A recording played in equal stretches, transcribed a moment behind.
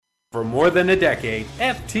For more than a decade,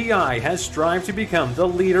 FTI has strived to become the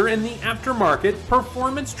leader in the aftermarket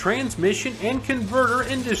performance transmission and converter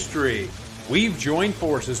industry. We've joined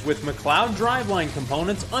forces with McLeod Driveline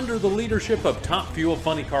Components under the leadership of Top Fuel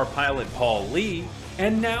Funny Car pilot Paul Lee,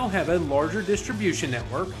 and now have a larger distribution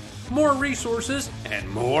network, more resources, and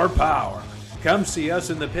more power. Come see us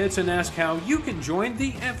in the pits and ask how you can join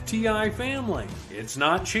the FTI family. It's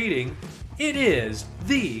not cheating, it is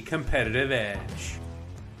the competitive edge.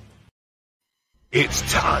 It's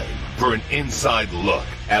time for an inside look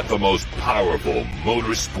at the most powerful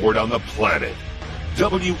motorsport on the planet.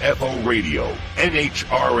 WFO Radio,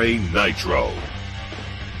 NHRA Nitro.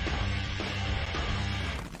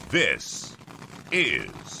 This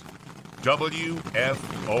is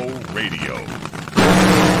WFO Radio.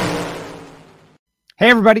 Hey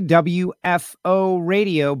everybody, WFO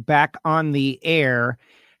Radio back on the air.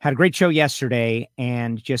 Had a great show yesterday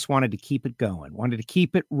and just wanted to keep it going, wanted to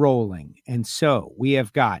keep it rolling. And so we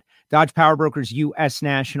have got Dodge Power Brokers U.S.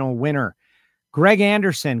 National winner, Greg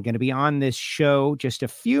Anderson, going to be on this show just a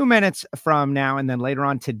few minutes from now. And then later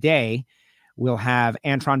on today, we'll have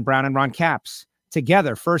Antron Brown and Ron Capps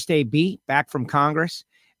together. First AB back from Congress.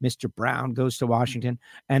 Mr. Brown goes to Washington.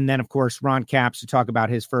 And then, of course, Ron Capps to talk about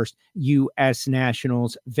his first U.S.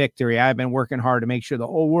 Nationals victory. I've been working hard to make sure the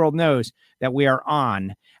whole world knows that we are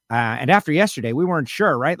on. And after yesterday, we weren't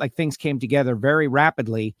sure, right? Like things came together very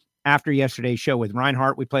rapidly after yesterday's show with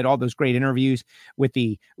Reinhardt. We played all those great interviews with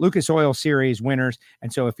the Lucas Oil Series winners.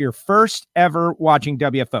 And so if you're first ever watching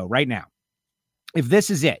WFO right now, if this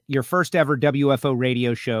is it, your first ever WFO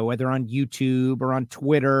radio show, whether on YouTube or on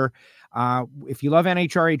Twitter, if you love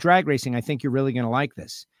NHRA drag racing, I think you're really going to like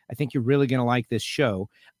this. I think you're really going to like this show,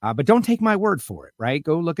 but don't take my word for it, right?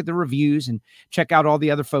 Go look at the reviews and check out all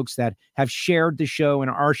the other folks that have shared the show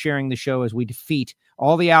and are sharing the show as we defeat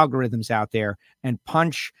all the algorithms out there and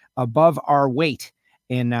punch above our weight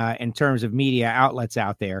in terms of media outlets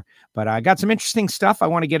out there. But I got some interesting stuff I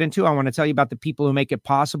want to get into. I want to tell you about the people who make it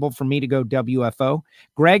possible for me to go WFO.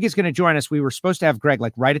 Greg is going to join us. We were supposed to have Greg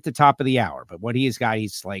like right at the top of the hour, but what he's got,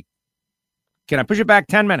 he's like, can I push it back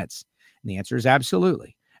 10 minutes? And the answer is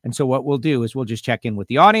absolutely. And so what we'll do is we'll just check in with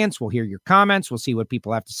the audience. We'll hear your comments. We'll see what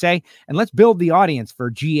people have to say. And let's build the audience for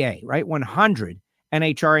GA, right? 100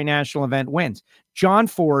 NHRA National Event wins. John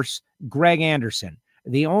Force, Greg Anderson,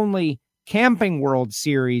 the only Camping World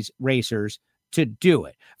Series racers to do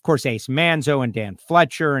it. Of course, Ace Manzo and Dan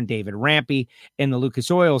Fletcher and David Rampy in the Lucas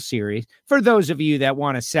Oil Series. For those of you that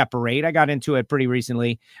want to separate, I got into it pretty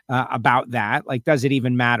recently about that. Like, does it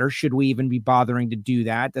even matter? Should we even be bothering to do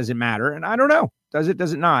that? Does it matter? And I don't know. Does it?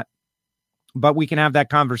 Does it not? But we can have that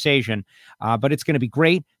conversation. But it's going to be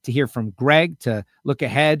great to hear from Greg, to look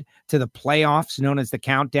ahead to the playoffs known as the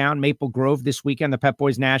Countdown. Maple Grove this weekend, the Pep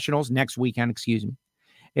Boys Nationals next weekend, excuse me.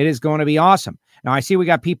 It is going to be awesome. Now, I see we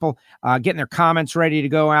got people getting their comments ready to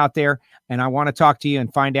go out there, and I want to talk to you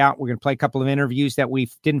and find out. We're going to play a couple of interviews that we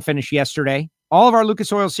didn't finish yesterday. All of our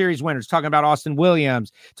Lucas Oil Series winners, talking about Austin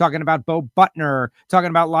Williams, talking about Bo Butner, talking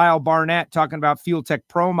about Lyle Barnett, talking about Fuel Tech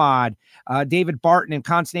Pro Mod, David Barton and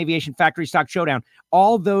Constant Aviation Factory Stock Showdown.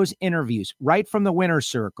 All those interviews right from the winner's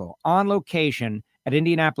circle on location at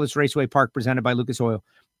Indianapolis Raceway Park, presented by Lucas Oil.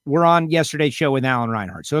 We're on yesterday's show with Alan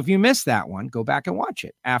Reinhardt. So if you missed that one, go back and watch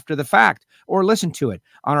it after the fact or listen to it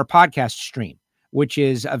on our podcast stream, which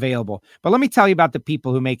is available. But let me tell you about the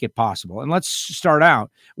people who make it possible. And let's start out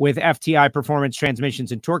with FTI Performance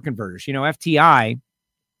Transmissions and Torque Converters. You know, FTI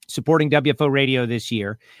supporting WFO Radio this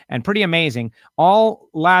year, and pretty amazing. All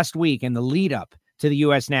last week in the lead up to the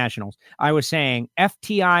U.S. Nationals, I was saying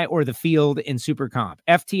FTI or the field in Super Comp,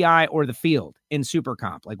 FTI or the field in Super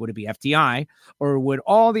Comp. Like, would it be FTI or would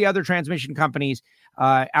all the other transmission companies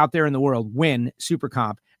out there in the world win Super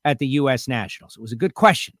Comp at the U.S. Nationals? It was a good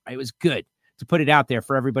question. Right? It was good to put it out there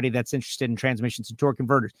for everybody that's interested in transmissions and torque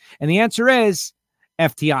converters. And the answer is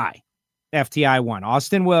FTI. FTI won.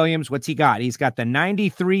 Austin Williams, what's he got? He's got the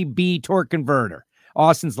 93B torque converter.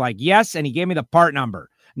 Austin's like, yes, and he gave me the part number.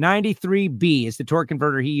 93B is the torque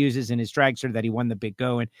converter he uses in his dragster that he won the Big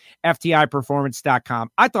Go in. FTIperformance.com.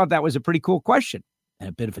 I thought that was a pretty cool question and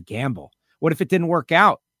a bit of a gamble. What if it didn't work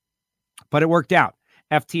out? But it worked out.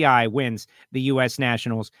 FTI wins the U.S.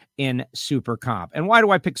 Nationals in Super Comp. And why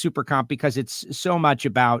do I pick Super Comp? Because it's so much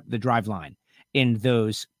about the driveline in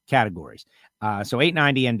those categories. So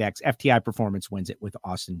 890 index, FTI Performance wins it with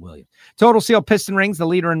Austin Williams. Total Seal Piston Rings, the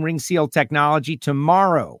leader in ring seal technology.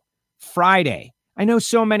 Tomorrow, Friday. I know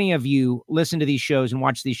so many of you listen to these shows and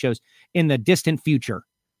watch these shows in the distant future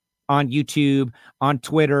on YouTube, on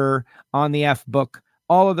Twitter, on the F-Book,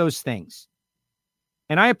 all of those things.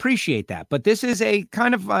 And I appreciate that. But this is a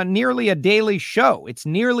kind of nearly a daily show. It's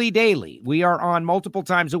nearly daily. We are on multiple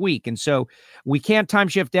times a week. And so we can't time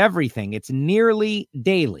shift everything. It's nearly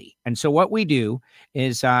daily. And so what we do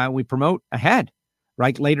is we promote ahead.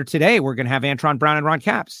 Right later today, we're going to have Antron Brown and Ron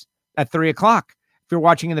Capps at 3 o'clock. If you're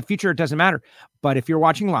watching in the future, it doesn't matter. But if you're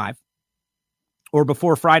watching live or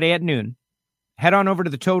before Friday at noon, head on over to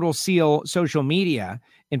the Total Seal social media,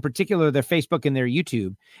 in particular their Facebook and their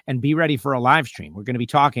YouTube, and be ready for a live stream. We're going to be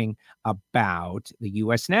talking about the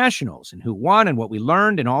U.S. Nationals and who won and what we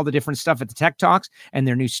learned and all the different stuff at the Tech Talks and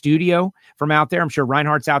their new studio from out there. I'm sure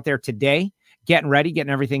Reinhardt's out there today getting ready,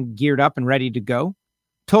 getting everything geared up and ready to go.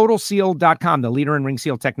 TotalSeal.com, the leader in ring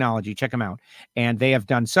seal technology. Check them out. And they have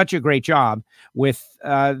done such a great job with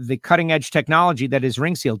the cutting edge technology that is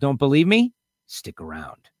ring seal. Don't believe me? Stick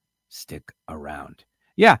around. Stick around.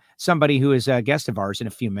 Yeah, somebody who is a guest of ours in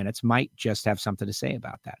a few minutes might just have something to say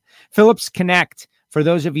about that. Phillips Connect, for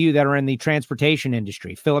those of you that are in the transportation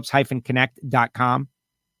industry, Phillips-Connect.com.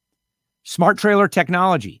 Smart trailer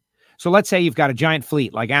technology. So let's say you've got a giant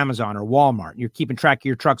fleet like Amazon or Walmart. You're keeping track of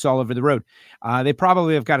your trucks all over the road. They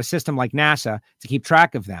probably have got a system like NASA to keep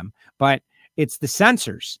track of them, but it's the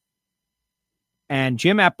sensors. And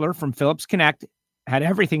Jim Epler from Phillips Connect had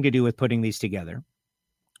everything to do with putting these together,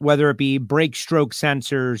 whether it be brake stroke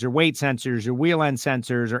sensors or weight sensors or wheel end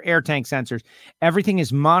sensors or air tank sensors. Everything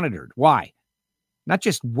is monitored. Why? Not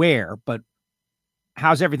just where, but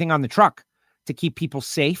how's everything on the truck to keep people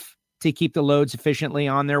safe, to keep the loads efficiently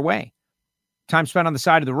on their way. Time spent on the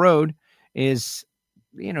side of the road is,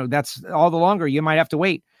 that's all the longer you might have to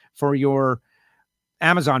wait for your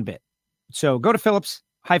Amazon bit. So go to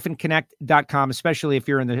Phillips-Connect.com, especially if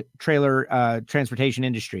you're in the trailer transportation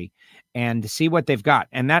industry, and see what they've got.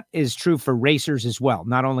 And that is true for racers as well.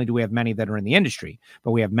 Not only do we have many that are in the industry,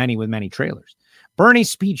 but we have many with many trailers.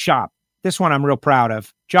 Bernie's Speed Shop. This one I'm real proud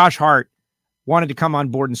of. Josh Hart wanted to come on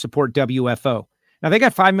board and support WFO. Now, they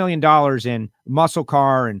got $5 million in muscle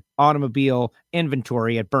car and automobile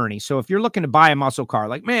inventory at Bernie. So if you're looking to buy a muscle car,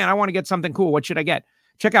 like, man, I want to get something cool, what should I get?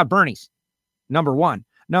 Check out Bernie's, number one.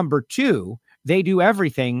 Number two, they do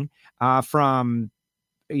everything from,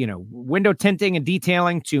 window tinting and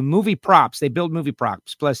detailing to movie props. They build movie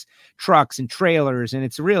props, plus trucks and trailers. And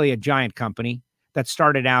it's really a giant company that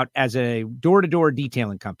started out as a door-to-door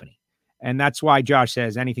detailing company. And that's why Josh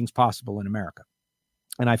says anything's possible in America.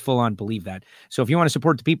 And I full on believe that. So if you want to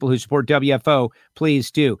support the people who support WFO,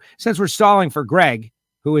 please do. Since we're stalling for Greg,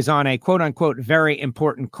 who is on a quote unquote very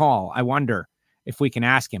important call, I wonder if we can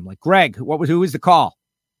ask him, like, Greg, who was the call?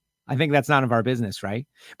 I think that's none of our business, right?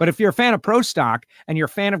 But if you're a fan of Pro Stock and you're a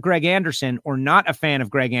fan of Greg Anderson or not a fan of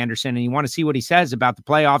Greg Anderson and you want to see what he says about the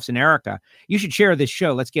playoffs in Erica, you should share this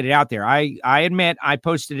show. Let's get it out there. I admit I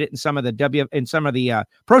posted it in some of the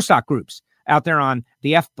Pro Stock groups out there on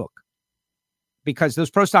the F book. Because those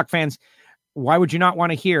Pro Stock fans, why would you not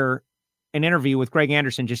want to hear an interview with Greg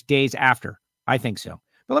Anderson just days after? I think so.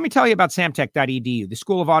 But let me tell you about samtech.edu, the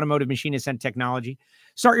School of Automotive Machinists and Technology.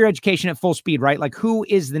 Start your education at full speed, right? Like, who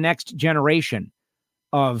is the next generation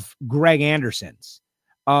of Greg Andersons,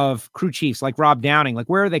 of crew chiefs like Rob Downing? Like,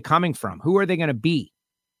 where are they coming from? Who are they going to be?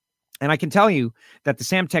 And I can tell you that the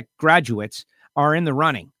Samtech graduates are in the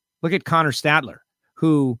running. Look at Connor Stadler,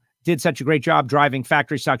 who did such a great job driving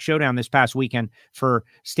Factory Stock Showdown this past weekend for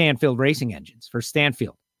Stanfield Racing Engines, for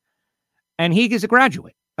Stanfield. And he is a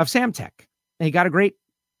graduate of Samtech. And he got a great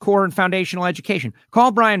core and foundational education.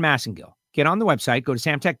 Call Brian Massengill. Get on the website, go to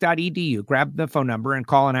samtech.edu, grab the phone number, and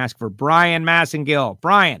call and ask for Brian Massengill.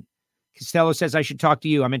 Brian, Costello says I should talk to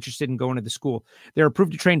you. I'm interested in going to the school. They're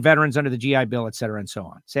approved to train veterans under the GI Bill, et cetera, and so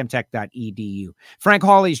on. Samtech.edu. Frank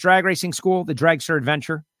Hawley's Drag Racing School, the Dragster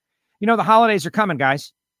Adventure. The holidays are coming,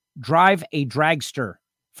 guys. Drive a dragster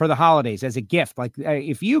for the holidays as a gift. Like,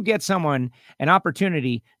 if you get someone an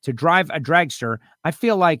opportunity to drive a dragster, I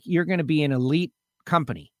feel like you're going to be an elite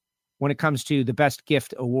company when it comes to the best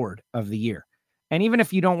gift award of the year. And even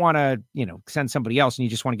if you don't want to, send somebody else and you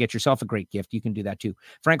just want to get yourself a great gift, you can do that too.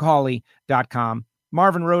 FrankHawley.com.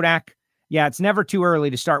 Marvin Rodak. Yeah, it's never too early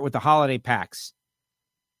to start with the holiday packs.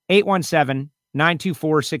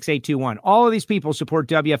 817-924-6821. All of these people support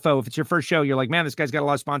WFO. If it's your first show, you're like, man, this guy's got a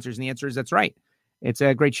lot of sponsors. And the answer is that's right. It's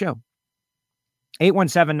a great show.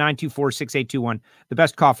 817-924-6821. The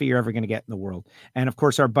best coffee you're ever going to get in the world. And of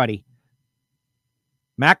course, our buddy,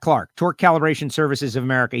 Matt Clark, Torque Calibration Services of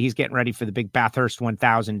America. He's getting ready for the big Bathurst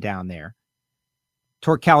 1000 down there.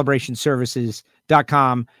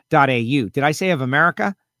 TorqueCalibrationServices.com.au. Did I say of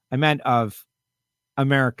America? I meant of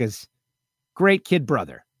America's great kid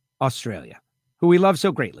brother, Australia, who we love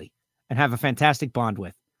so greatly and have a fantastic bond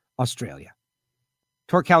with, Australia.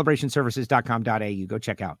 TorqueCalibrationServices.com.au. Go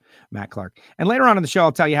check out Matt Clark. And later on in the show,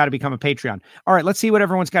 I'll tell you how to become a Patreon. All right, let's see what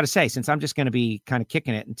everyone's got to say, since I'm just going to be kind of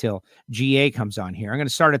kicking it until GA comes on here. I'm going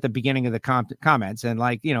to start at the beginning of the comments. And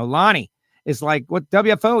Lonnie is like, what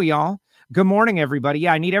WFO, y'all? Good morning, everybody.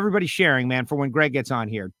 Yeah, I need everybody sharing, man, for when Greg gets on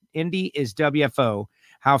here. Indy is WFO.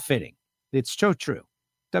 How fitting. It's so true.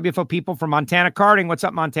 WFO people from Montana Karting. What's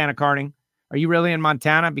up, Montana Karting? Are you really in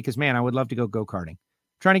Montana? Because, man, I would love to go go-karting.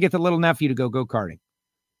 Trying to get the little nephew to go go-karting.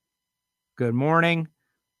 Good morning.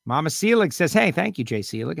 Mama Seelig says, hey, thank you, Jay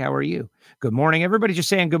Seelig. How are you? Good morning. Everybody just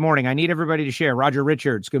saying good morning. I need everybody to share. Roger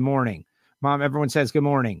Richards, good morning. Mom, everyone says good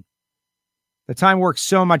morning. The time works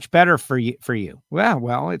so much better for you.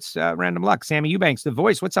 Well, it's random luck. Sammy Eubanks, the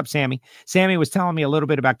voice. What's up, Sammy? Sammy was telling me a little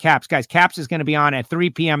bit about Caps. Guys, Caps is going to be on at 3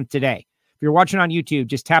 p.m. today. If you're watching on YouTube,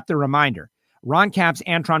 just tap the reminder. Ron Capps,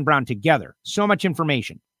 Antron Brown together. So much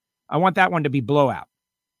information. I want that one to be blowout.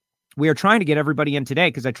 We are trying to get everybody in today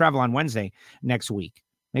because I travel on Wednesday next week.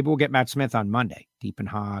 Maybe we'll get Matt Smith on Monday. Deep and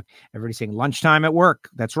Hog. Everybody saying lunchtime at work.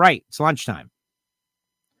 That's right. It's lunchtime.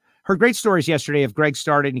 Heard great stories yesterday of Greg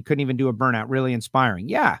started and he couldn't even do a burnout. Really inspiring.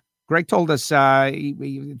 Yeah. Greg told us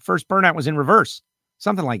first burnout was in reverse.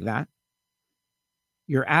 Something like that.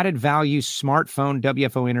 Your added value smartphone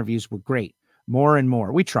WFO interviews were great. More and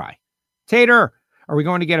more. We try. Tater, are we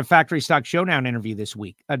going to get a Factory Stock Showdown interview this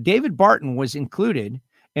week? David Barton was included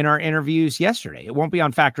in our interviews yesterday. It won't be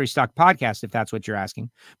on Factory Stock Podcast if that's what you're asking.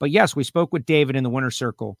 But yes, we spoke with David in the Winner's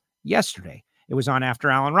Circle yesterday. It was on after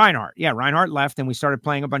Alan Reinhart. Yeah, Reinhart left and we started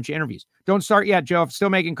playing a bunch of interviews. Don't start yet, Joe. I'm still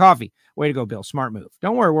making coffee. Way to go, Bill. Smart move.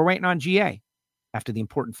 Don't worry. We're waiting on GA after the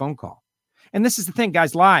important phone call. And this is the thing,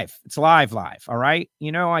 guys, live. It's live. All right.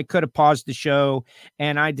 I could have paused the show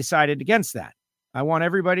and I decided against that. I want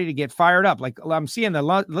everybody to get fired up. Like I'm seeing the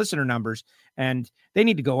listener numbers and they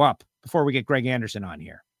need to go up before we get Greg Anderson on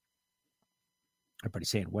here. Everybody's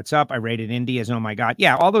saying, what's up? I rated Indy as, oh my God.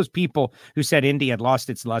 Yeah, all those people who said Indy had lost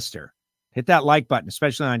its luster. Hit that like button,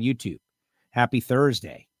 especially on YouTube. Happy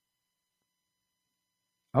Thursday.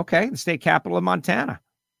 Okay, the state capital of Montana.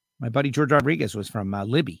 My buddy George Rodriguez was from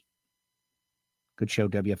Libby. Good show,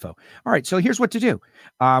 WFO. All right, so here's what to do.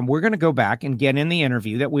 We're going to go back and get in the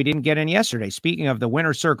interview that we didn't get in yesterday. Speaking of the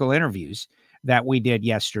Winner's Circle interviews that we did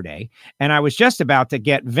yesterday, and I was just about to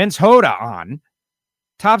get Vince Hoda on,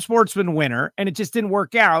 Top Sportsman winner, and it just didn't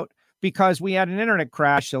work out because we had an internet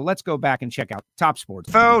crash. So let's go back and check out Top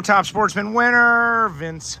Sports. Top Sportsman winner,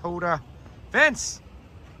 Vince Hoda. Vince,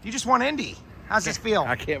 you just won Indy. How's this feel?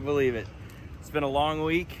 I can't believe it. It's been a long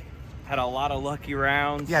week. Had a lot of lucky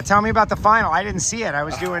rounds. Yeah, tell me about the final. I didn't see it. I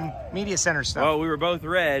was doing media center stuff. Well, we were both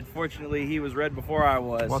red. Fortunately, he was red before I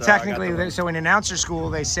was. Well, so technically, so in announcer school,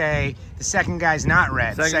 they say the second guy's not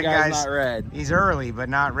red. Second guy's not red. He's early, but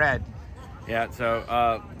not red. Yeah,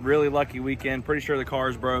 so really lucky weekend. Pretty sure the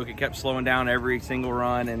car's broke. It kept slowing down every single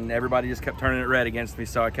run, and everybody just kept turning it red against me,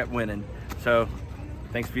 so I kept winning. So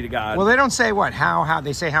thanks be to God. Well, they don't say what, how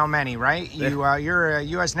they say how many, right? You're a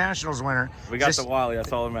U.S. Nationals winner. We got the Wally.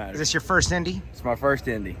 That's all that matters. Is this your first Indy? It's my first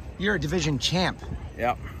Indy. You're a division champ.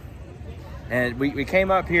 Yep. And we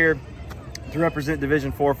came up here to represent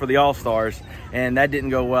Division 4 for the All-Stars, and that didn't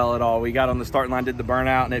go well at all. We got on the starting line, did the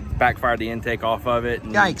burnout, and it backfired the intake off of it.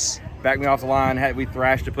 And yikes. Backed me off the line. We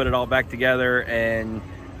thrashed to put it all back together, and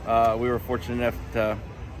we were fortunate enough to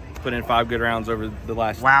put in 5 good rounds over the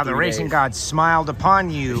last 3 days. The racing gods smiled upon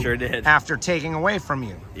you. They sure did. After taking away from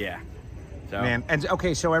you. Yeah. So. Man, and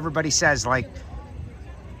okay, so everybody says, like,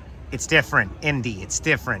 it's different. Indy, it's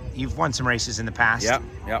different. You've won some races in the past.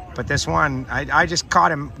 Yep. But this one, I just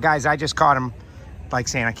caught him, guys, like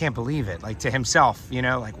saying, I can't believe it, like to himself,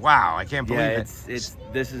 like, wow, I can't believe it.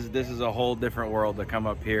 This is a whole different world to come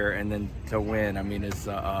up here and then to win. I mean,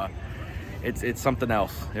 it's something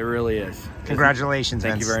else. It really is. Congratulations,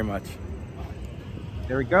 Thank Vince. you very much.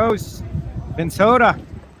 There he goes, Vince Hoda.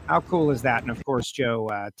 How cool is that? And of course, Joe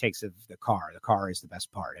takes the car. The car is the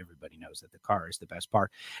best part. Everybody knows that the car is the best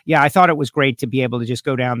part. Yeah, I thought it was great to be able to just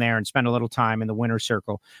go down there and spend a little time in the Winner's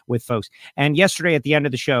Circle with folks. And yesterday at the end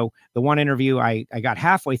of the show, the one interview I got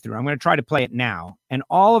halfway through, I'm going to try to play it now. And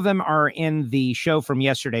all of them are in the show from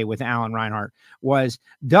yesterday with Alan Reinhart, was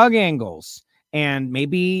Doug Engels. And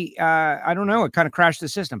maybe, I don't know, it kind of crashed the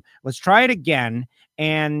system. Let's try it again.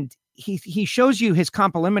 And he shows you his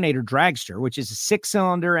Comp Eliminator dragster, which is a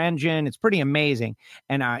 6-cylinder engine. It's pretty amazing.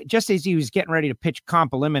 And just as he was getting ready to pitch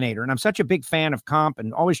Comp Eliminator, and I'm such a big fan of Comp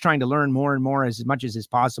and always trying to learn more and more as much as is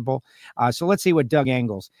possible. So let's see what Doug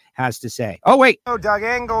Engels has to say. Oh, wait. Oh, Doug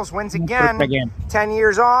Engels wins again. 10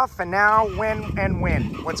 years off, and now win.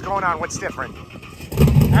 What's going on? What's different?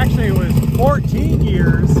 Actually, it was 14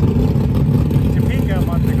 years, Topeka a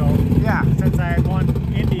month ago. Yeah. Since I had won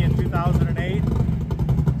 2008.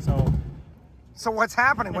 So what's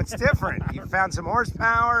happening? What's different? You found some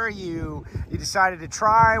horsepower. You decided to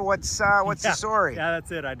try. What's the story? Yeah,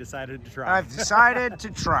 that's it. I decided to try. I've decided to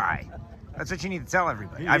try. That's what you need to tell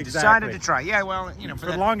everybody. I've Exactly. decided to try. Yeah, well, for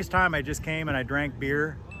the longest time, I just came and I drank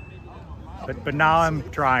beer. But now I'm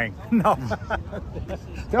trying. No.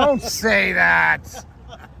 Don't say that.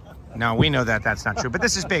 No, we know that that's not true. But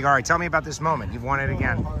this is big. All right, tell me about this moment. You've won it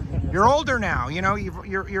again. You're older now.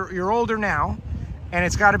 You're older now, and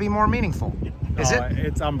it's got to be more meaningful. Is it?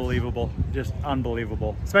 It's unbelievable. Just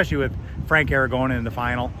unbelievable. Especially with Frank Aragona in the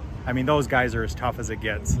final. I mean, those guys are as tough as it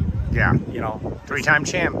gets. Yeah. 3-time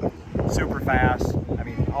champ. Super fast. I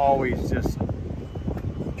mean, always just.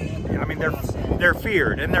 I mean, they're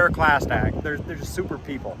feared and they're a class act. They're just super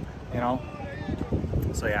people.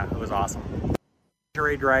 So yeah, it was awesome.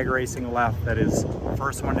 Drag racing left. That is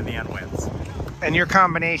first one in the end wins. And your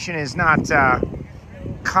combination is not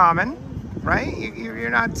common. Right? You're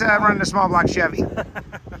not running a small block Chevy.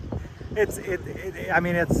 It's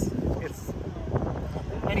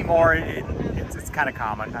kind of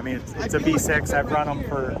common. I mean, it's a V6. I've run them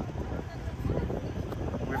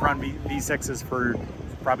we've run V6s for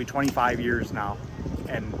probably 25 years now.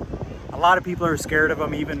 And a lot of people are scared of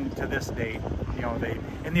them even to this date.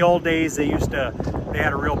 In the old days, they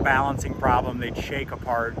had a real balancing problem. They'd shake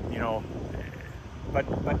apart,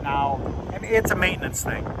 but now, I mean, it's a maintenance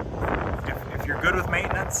thing. If you're good with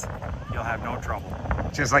maintenance, you'll have no trouble.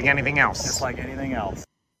 Just like anything else. Just like anything else.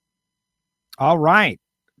 All right.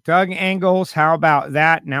 Doug Engels, how about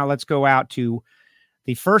that? Now let's go out to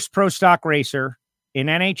the first pro stock racer in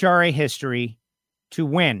NHRA history to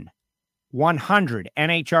win 100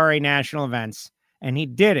 NHRA national events. And he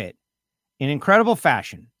did it in incredible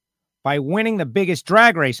fashion by winning the biggest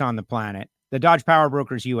drag race on the planet, the Dodge Power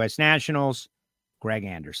Brokers U.S. Nationals, Greg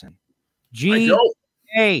Anderson.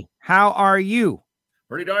 Hey, how are you?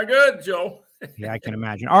 Pretty darn good, Joe. Yeah, I can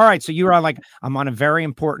imagine. All right, so you are like, I'm on a very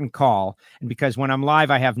important call. And because when I'm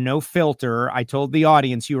live, I have no filter. I told the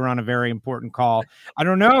audience you were on a very important call. I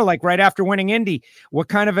don't know, like right after winning Indy, what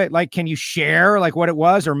kind of it, like, can you share like what it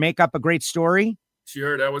was or make up a great story?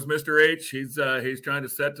 Sure, that was Mr. H. He's trying to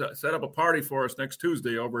set up a party for us next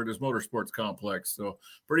Tuesday over at his motorsports complex. So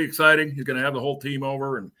pretty exciting. He's going to have the whole team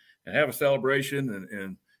over and have a celebration,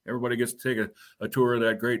 and everybody gets to take a tour of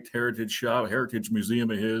that great heritage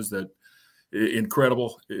museum of his. That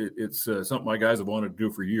incredible. It's something my guys have wanted to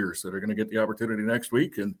do for years. So they're going to get the opportunity next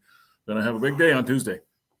week, and going to have a big day on Tuesday.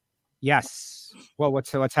 Yes. Well,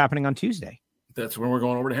 what's happening on Tuesday? That's when we're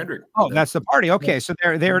going over to Hendrick. Oh, that's the party. Okay, so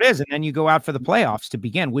there it is. And then you go out for the playoffs to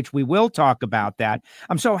begin, which we will talk about that.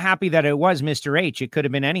 I'm so happy that it was Mr. H. It could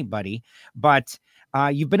have been anybody, but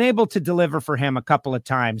you've been able to deliver for him a couple of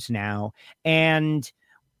times now. And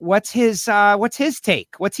what's his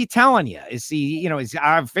take? What's he telling you? Is he,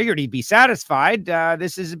 I figured he'd be satisfied.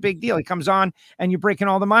 This is a big deal. He comes on and you're breaking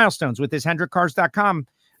all the milestones with his HendrickCars.com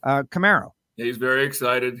Camaro. He's very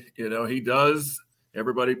excited. He does.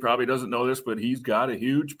 Everybody probably doesn't know this, but he's got a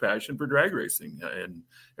huge passion for drag racing, and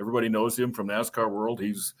everybody knows him from NASCAR world.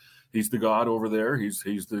 He's the god over there. He's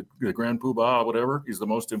the grand poobah, whatever. He's the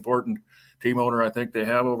most important team owner I think they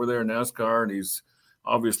have over there in NASCAR, and he's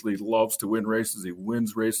obviously loves to win races. He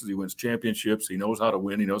wins races. He wins championships. He knows how to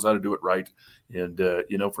win. He knows how to do it right. And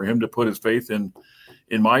for him to put his faith in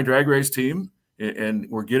my drag race team, and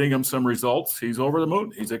we're getting him some results, he's over the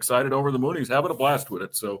moon. He's excited over the moon. He's having a blast with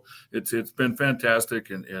it. So it's been fantastic.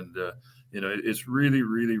 And it's really,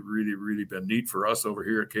 really, really, really been neat for us over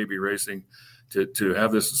here at KB Racing to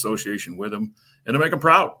have this association with him and to make him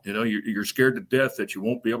proud. You're scared to death that you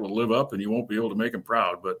won't be able to live up and you won't be able to make him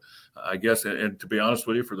proud. But I guess, and to be honest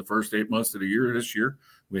with you, for the first 8 months of the year this year,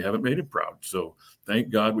 we haven't made him proud. So thank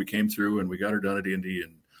God we came through and we got her done at Indy,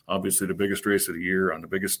 and obviously the biggest race of the year on the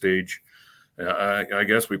biggest stage. I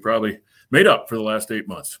guess we probably made up for the last 8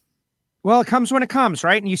 months. Well, it comes when it comes,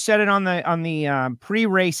 right? And you said it on the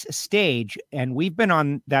pre-race stage, and we've been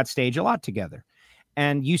on that stage a lot together.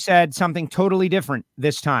 And you said something totally different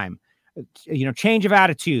this time. Change of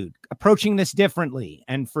attitude, approaching this differently.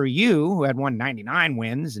 And for you, who had won 99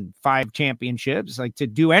 wins and 5 championships, like to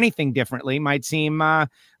do anything differently might seem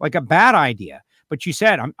like a bad idea. But you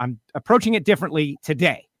said, I'm approaching it differently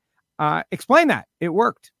today. Explain that. It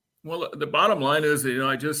worked. Well, the bottom line is,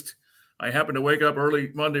 I happened to wake up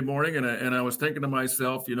early Monday morning and I was thinking to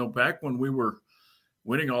myself, back when we were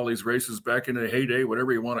winning all these races back in the heyday,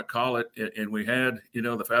 whatever you want to call it, and we had,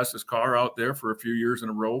 the fastest car out there for a few years in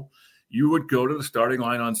a row, you would go to the starting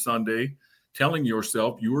line on Sunday telling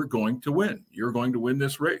yourself you were going to win. You're going to win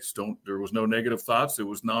this race. There was no negative thoughts. It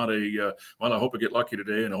was not well, I hope I get lucky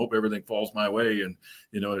today and I hope everything falls my way. And,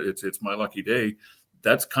 it's my lucky day.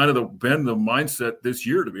 That's kind of been the mindset this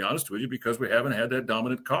year, to be honest with you, because we haven't had that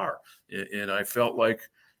dominant car. And I felt like,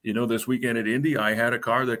 this weekend at Indy, I had a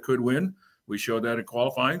car that could win. We showed that in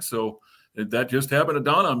qualifying. So that just happened to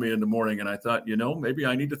dawn on me in the morning. And I thought, maybe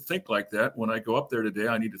I need to think like that when I go up there today.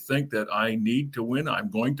 I need to think that I need to win. I'm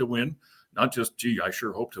going to win, not just, I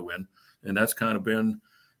sure hope to win. And that's kind of been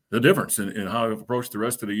the difference in how I've approached the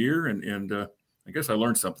rest of the year. And I guess I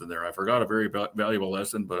learned something there. I forgot a very valuable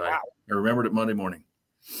lesson, but I remembered it Monday morning.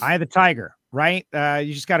 Eye of the tiger, right?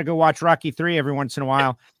 You just got to go watch Rocky III every once in a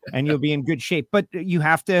while and you'll be in good shape. But you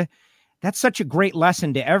have to, that's such a great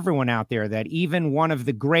lesson to everyone out there, that even one of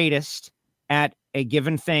the greatest at a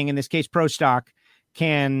given thing, in this case, pro stock,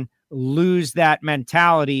 can lose that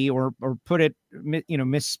mentality or put it,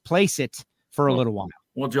 misplace it for a little while.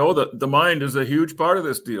 Well, Joe, the mind is a huge part of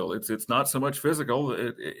this deal. It's not so much physical.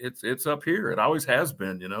 It's up here. It always has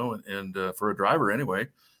been, and for a driver anyway.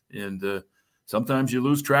 And sometimes you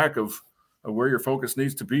lose track of where your focus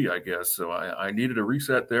needs to be, I guess. So I needed a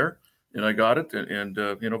reset there, and I got it. And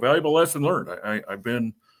valuable lesson learned. I've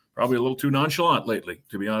been probably a little too nonchalant lately,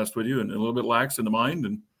 to be honest with you, and a little bit lax in the mind.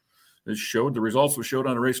 And the results were showed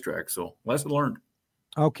on the racetrack. So lesson learned.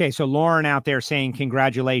 Okay, so Lauren out there saying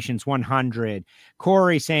congratulations, 100.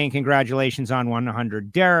 Corey saying congratulations on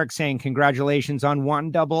 100. Derek saying congratulations on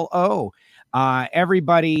 100.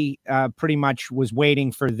 Everybody pretty much was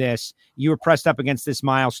waiting for this. You were pressed up against this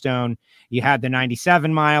milestone. You had the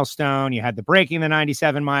 97 milestone. You had the breaking the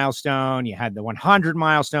 97 milestone. You had the 100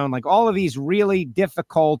 milestone. Like all of these really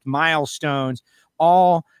difficult milestones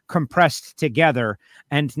all compressed together.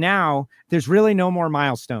 And now there's really no more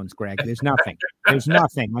milestones, Greg. There's nothing. There's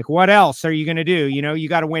nothing. Like, what else are you going to do? You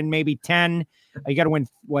got to win maybe 10. You got to win,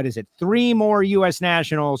 3 more U.S.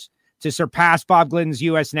 Nationals to surpass Bob Glidden's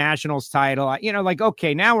U.S. Nationals title.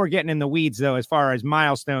 Okay, now we're getting in the weeds, though, as far as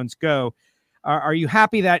milestones go. Are you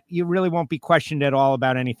happy that you really won't be questioned at all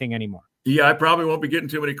about anything anymore? Yeah, I probably won't be getting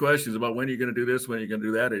too many questions about when you're going to do this, when you're going to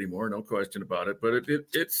do that anymore. No question about it. But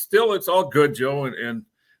it's all good, Joe. And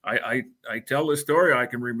I tell this story. I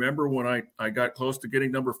can remember when I got close to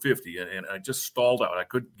getting number 50 and I just stalled out. I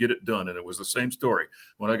couldn't get it done. And it was the same story.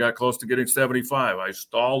 When I got close to getting 75, I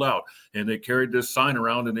stalled out, and they carried this sign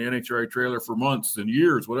around in the NHRA trailer for months and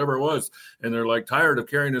years, whatever it was. And they're like tired of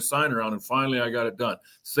carrying this sign around. And finally I got it done.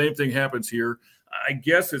 Same thing happens here. I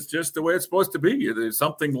guess it's just the way it's supposed to be. There's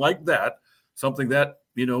something like that, something that,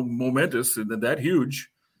 momentous and that huge.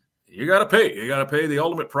 You got to pay. You got to pay the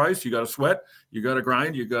ultimate price. You got to sweat. You got to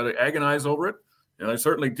grind. You got to agonize over it. And I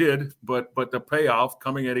certainly did. But the payoff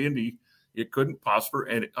coming at Indy, it couldn't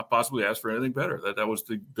possibly ask for anything better. That was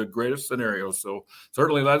the greatest scenario. So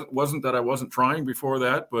certainly that wasn't that I wasn't trying before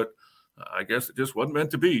that, but I guess it just wasn't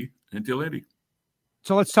meant to be until Indy.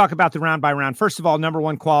 So let's talk about the round by round. First of all, number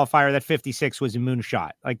one qualifier, that 56 was a moonshot.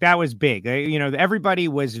 Like that was big. Everybody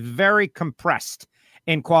was very compressed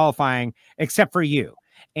in qualifying except for you.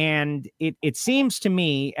 And it seems to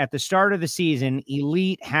me at the start of the season,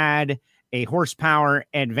 Elite had a horsepower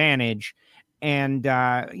advantage and,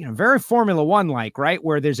 very Formula One like, right?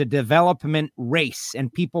 Where there's a development race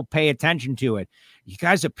and people pay attention to it. You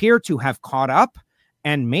guys appear to have caught up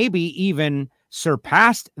and maybe even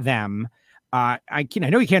surpassed them. I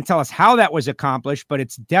know you can't tell us how that was accomplished, but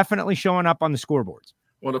it's definitely showing up on the scoreboards.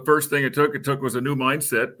 Well, the first thing it took was a new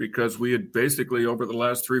mindset, because we had basically over the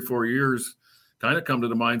last 3-4 years kind of come to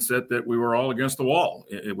the mindset that we were all against the wall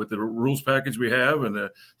with the rules package we have and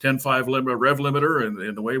the 10.5 rev limiter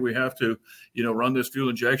and the way we have to, run this fuel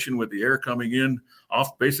injection with the air coming in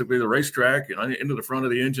off basically the racetrack and into the front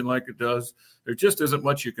of the engine like it does. There just isn't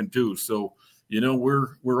much you can do. So,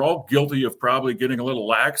 we're all guilty of probably getting a little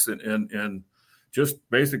lax and just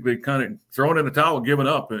basically kind of throwing in the towel, giving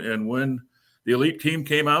up. And when the Elite team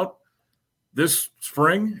came out this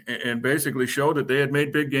spring and basically showed that they had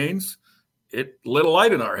made big gains, it lit a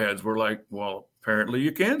light in our heads. We're like, well, apparently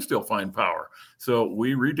you can still find power. So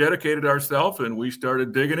we rededicated ourselves and we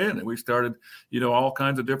started digging in and we started, all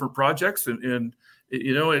kinds of different projects. And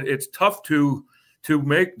it's tough to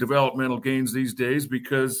make developmental gains these days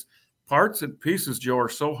because parts and pieces, Joe, are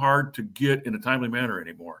so hard to get in a timely manner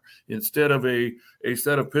anymore. Instead of a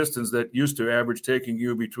set of pistons that used to average taking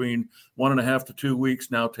you between 1.5 to 2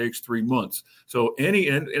 weeks now takes 3 months. So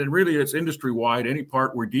and really it's industry wide, any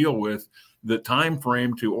part we deal with, the time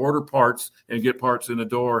frame to order parts and get parts in the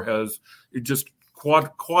door has just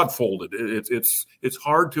quad folded. It's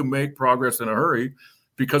hard to make progress in a hurry.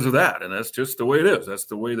 because of that. And that's just the way it is. That's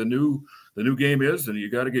the way the new game is, and you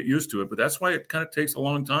got to get used to it. But that's why it kind of takes a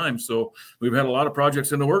long time. So we've had a lot of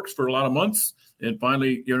projects in the works for a lot of months, and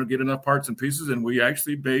finally, get enough parts and pieces, and we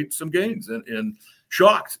actually made some gains, and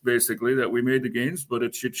shocked basically that we made the gains, but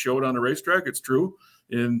it showed on the racetrack. It's true.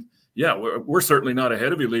 And yeah, we're certainly not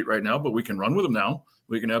ahead of Elite right now, but we can run with them now.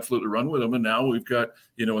 We can absolutely run with them. And now we've got,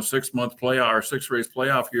 a 6-month playoff, or 6-race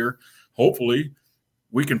playoff here. Hopefully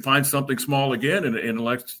we can find something small again in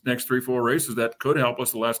the next 3-4 races that could help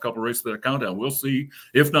us the last couple of races of the countdown. We'll see.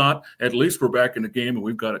 If not, at least we're back in the game and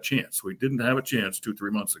we've got a chance. We didn't have a chance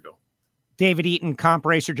 2-3 months ago. David Eaton, comp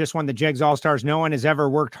racer, just won the JEGS All-Stars. No one has ever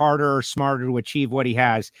worked harder or smarter to achieve what he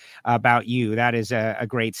has. About you. That is a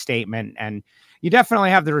great statement. And you definitely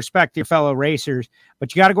have the respect to your fellow racers,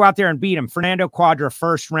 but you got to go out there and beat him. Fernando Quadra,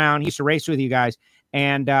 first round. He used to race with you guys.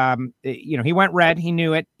 And, he went red. He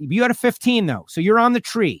knew it. You had a 15, though. So you're on the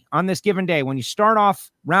tree on this given day. When you start off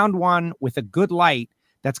round one with a good light,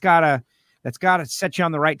 that's got to set you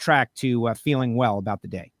on the right track to feeling well about the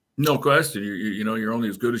day. No question. You're only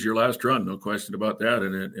as good as your last run. No question about that.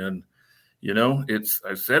 And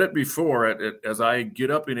I've said it before. As I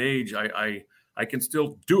get up in age, I can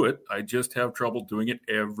still do it. I just have trouble doing it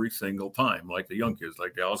every single time, like the young kids,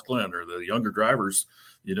 like Dallas Glenn or the younger drivers,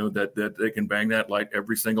 that they can bang that light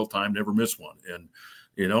every single time, never miss one. And,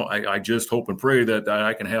 I just hope and pray that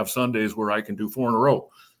I can have Sundays where I can do 4 in a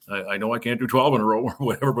row. I know I can't do 12 in a row or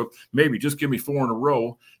whatever, but maybe just give me 4 in a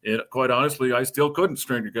row. And quite honestly, I still couldn't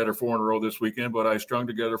string together 4 in a row this weekend, but I strung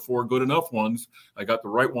together 4 good enough ones. I got the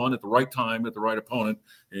right one at the right time, at the right opponent,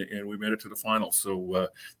 and we made it to the finals. So,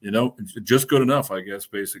 just good enough, I guess,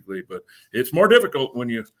 basically. But it's more difficult when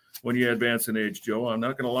you advance in age, Joe. I'm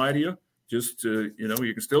not going to lie to you. Just, you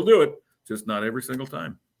can still do it, just not every single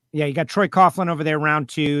time. Yeah, you got Troy Coughlin over there, round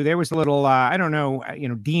 2. There was a little,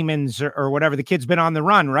 demons or whatever. The kid's been on the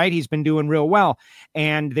run, right? He's been doing real well.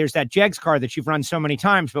 And there's that JEGS car that you've run so many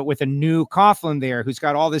times, but with a new Coughlin there who's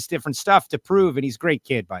got all this different stuff to prove. And he's a great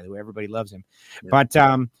kid, by the way. Everybody loves him.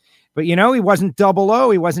 Yeah. But he wasn't 00.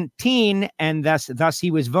 He wasn't teen, and thus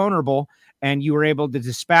he was vulnerable. And you were able to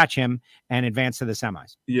dispatch him and advance to the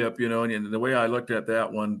semis. Yep, and the way I looked at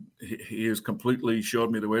that one, he has completely showed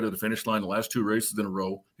me the way to the finish line the last 2 races in a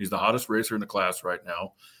row. He's the hottest racer in the class right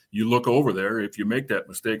now. You look over there, if you make that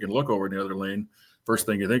mistake and look over in the other lane, first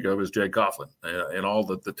thing you think of is Jag Coughlin and all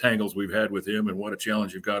the tangles we've had with him and what a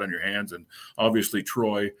challenge you've got on your hands. And obviously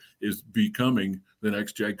Troy is becoming the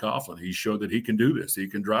next Jag Coughlin. He showed that he can do this. He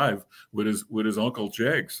can drive with his uncle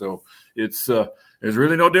Jag. So it's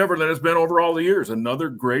really no different than it's been over all the years. Another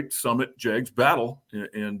great Summit JEGS battle.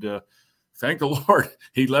 And thank the Lord,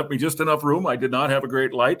 he left me just enough room. I did not have a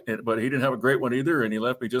great light, but he didn't have a great one either. And he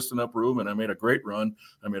left me just enough room, and I made a great run.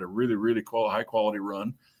 I made a really, really high-quality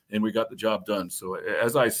run, and we got the job done. So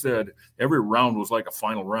as I said, every round was like a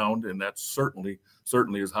final round, and that certainly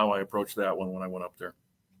is how I approached that one when I went up there.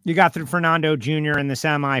 You got through Fernando Jr. in the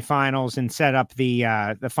semifinals and set up the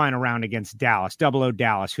final round against Dallas, 00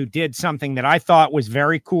 Dallas, who did something that I thought was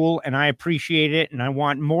very cool, and I appreciate it, and I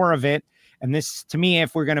want more of it. And this, to me,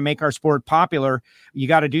 if we're going to make our sport popular, you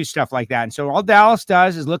got to do stuff like that. And so all Dallas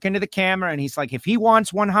does is look into the camera, and he's like, if he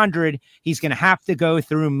wants 100, he's going to have to go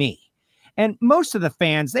through me. And most of the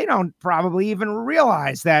fans, they don't probably even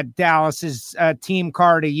realize that Dallas is a team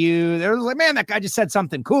car to you. They're like, man, that guy just said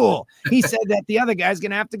something cool. He said that the other guy's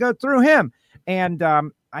going to have to go through him. And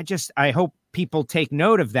I hope people take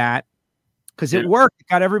note of that, because it worked. It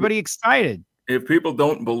got everybody excited. If people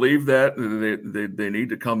don't believe that, they need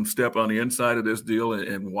to come step on the inside of this deal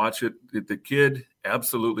and watch it. The kid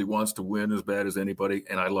absolutely wants to win as bad as anybody,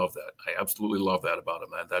 and I love that. I absolutely love that about him.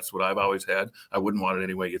 That's what I've always had. I wouldn't want it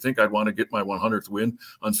anyway. You think I'd want to get my 100th win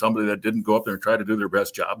on somebody that didn't go up there and try to do their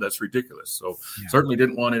best job? That's ridiculous. So certainly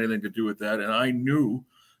didn't want anything to do with that, and I knew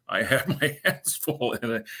I had my hands full,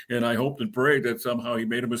 and I hoped and prayed that somehow he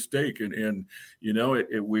made a mistake. And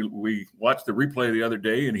we watched the replay the other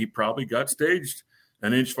day, and he probably got staged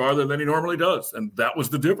an inch farther than he normally does, and that was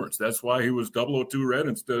the difference. That's why he was 002 red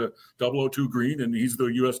instead of 002 green, and he's the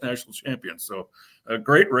U.S. national champion. So a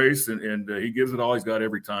great race, and he gives it all he's got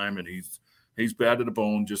every time, and he's bad to the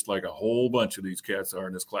bone, just like a whole bunch of these cats are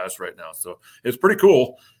in this class right now. So it's pretty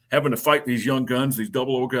cool having to fight these young guns, these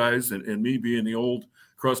 00 guys, and me being the old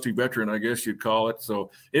crusty veteran, I guess you'd call it.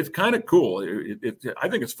 So it's kind of cool. I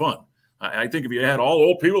think it's fun. I think if you had all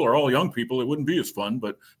old people or all young people, it wouldn't be as fun.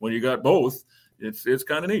 But when you got both, it's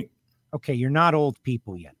kind of neat. Okay, you're not old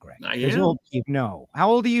people yet, Greg. I am. Old people. No.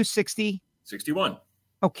 How old are you? 60? 61.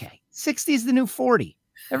 Okay, 60 is the new 40.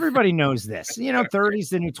 Everybody knows this. 30's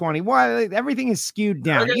the new 20. Why everything is skewed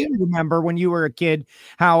down. Okay. You remember when you were a kid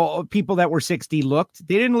how people that were 60 looked.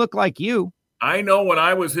 They didn't look like you. I know when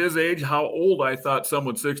I was his age, how old I thought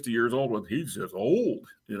someone 60 years old was. He's just old.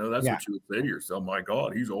 That's what you would say to yourself. My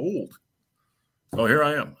God, he's old. So here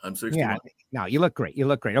I am. I'm 61. Yeah, no, you look great. You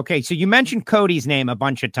look great. Okay, so you mentioned Cody's name a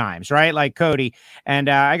bunch of times, right? Like Cody. And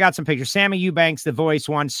I got some pictures. Sammy Eubanks, The Voice,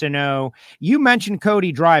 wants to know. You mentioned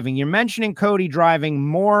Cody driving. You're mentioning Cody driving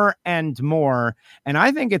more and more. And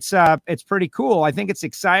I think it's pretty cool. I think it's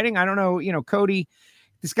exciting. I don't know, Cody,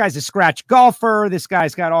 this guy's a scratch golfer. This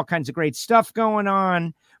guy's got all kinds of great stuff going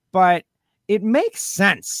on. But it makes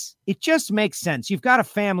sense. It just makes sense. You've got a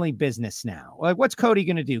family business now. Like, what's Cody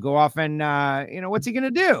going to do? Go off and, what's he going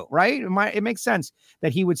to do? Right. It makes sense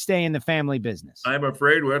that he would stay in the family business. I'm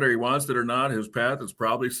afraid whether he wants it or not, his path is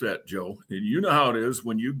probably set, Joe. And you know how it is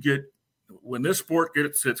when this sport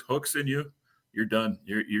gets its hooks in you, you're done.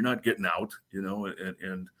 You're not getting out,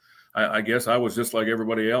 and I guess I was just like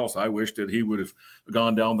everybody else. I wish that he would have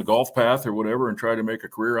gone down the golf path or whatever and tried to make a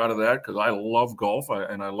career out of that, because I love golf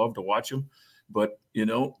and I love to watch him. But,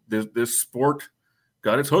 this sport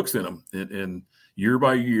got its hooks in him. And year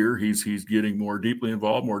by year, he's getting more deeply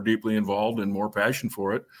involved and more passion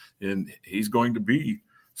for it. And he's going to be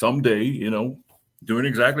someday, doing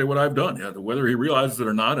exactly what I've done. Whether he realizes it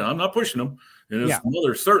or not, and I'm not pushing him. And his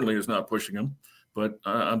mother certainly is not pushing him. But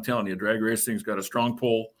I'm telling you, drag racing's got a strong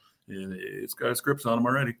pull. And it's got its grips on them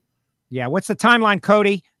already. Yeah. What's the timeline,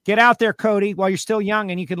 Cody? Get out there, Cody, while you're still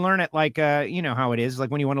young, and you can learn it like, you know how it is. Like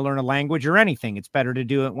when you want to learn a language or anything, it's better to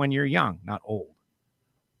do it when you're young, not old.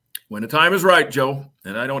 When the time is right, Joe.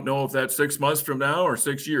 And I don't know if that's 6 months from now or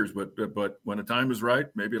 6 years, but when the time is right,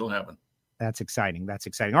 maybe it'll happen. That's exciting.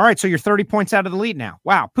 All right. So you're 30 points out of the lead now.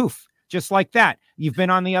 Wow. Poof. Just like that. You've been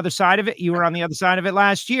on the other side of it. You were on the other side of it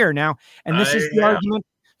last year now. And this is the argument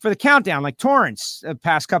for the countdown. Like Torrance,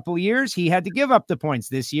 past couple of years, he had to give up the points.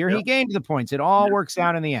 This year, he gained the points. It all works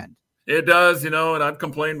out in the end. It does, and I've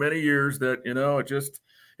complained many years that,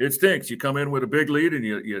 it stinks. You come in with a big lead and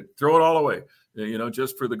you throw it all away,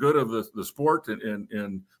 just for the good of the sport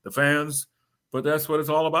and the fans. But that's what it's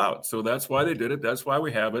all about. So that's why they did it. That's why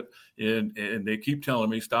we have it. And they keep telling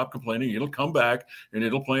me, stop complaining. It'll come back and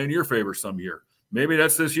it'll play in your favor some year. Maybe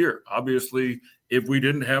that's this year. Obviously, if we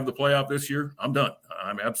didn't have the playoff this year, I'm done.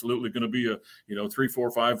 I'm absolutely going to be a 3,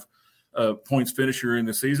 4, 5 points finisher in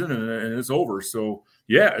the season, and it's over. So,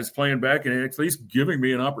 it's playing back and at least giving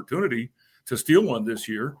me an opportunity to steal one this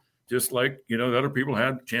year, just like, the other people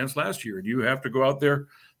had a chance last year. And you have to go out there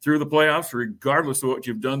through the playoffs, regardless of what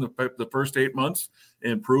you've done the first 8 months,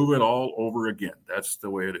 and prove it all over again. That's the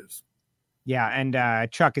way it is. Yeah,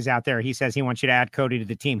 and Chuck is out there. He says he wants you to add Cody to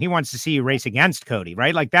the team. He wants to see you race against Cody,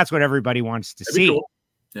 right? Like that's what everybody wants to see. Cool.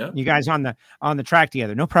 Yeah, you guys on the track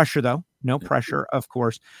together. No pressure though. No pressure, of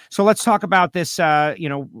course. So let's talk about this.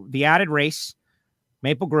 The added race,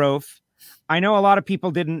 Maple Grove. I know a lot of people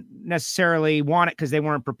didn't necessarily want it because they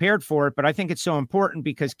weren't prepared for it, but I think it's so important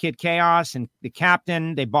because Kid Chaos and the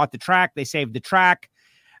captain, they bought the track, they saved the track.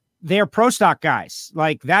 They're pro stock guys.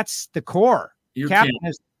 Like that's the core. You captain can't.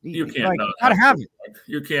 is. You can't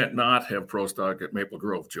You can't not have pro stock at Maple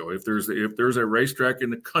Grove, Joe. If there's a racetrack in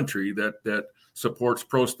the country that supports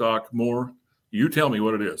pro stock more, you tell me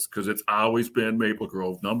what it is, because it's always been Maple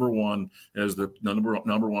Grove, number one as the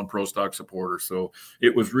number one pro stock supporter. So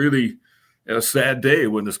it was really a sad day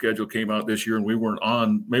when the schedule came out this year and we weren't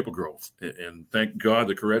on Maple Grove. And thank God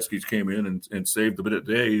the Koretskis came in and saved the bit of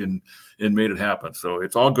day and made it happen. So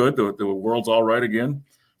it's all good. The world's all right again.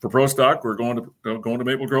 For pro stock, we're going to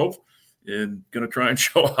Maple Grove and going to try and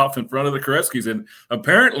show off in front of the Koretskis. And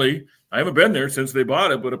apparently, I haven't been there since they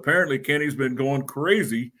bought it, but apparently Kenny's been going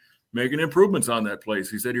crazy making improvements on that place.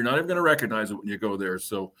 He said, you're not even going to recognize it when you go there.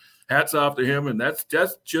 So hats off to him. And that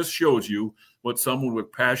just shows you what someone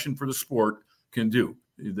with passion for the sport can do,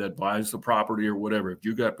 that buys the property or whatever. If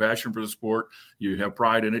you got passion for the sport, you have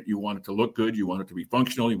pride in it, you want it to look good, you want it to be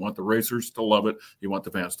functional, you want the racers to love it, you want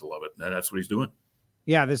the fans to love it. And that's what he's doing.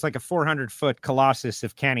 Yeah, there's like a 400-foot colossus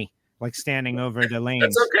of Kenny, like standing over the lanes.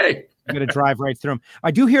 That's okay. I'm going to drive right through them. I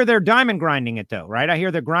do hear they're diamond grinding it, though, right? I hear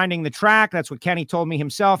they're grinding the track. That's what Kenny told me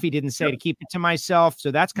himself. He didn't say to keep it to myself. So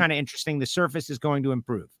that's kind of interesting. The surface is going to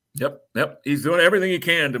improve. Yep. He's doing everything he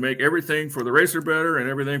can to make everything for the racer better and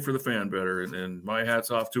everything for the fan better. And my hat's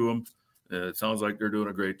off to him. It sounds like they're doing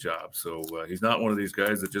a great job. So he's not one of these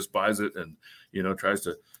guys that just buys it and, tries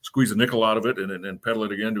to squeeze a nickel out of it and peddle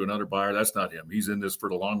it again to another buyer. That's not him. He's in this for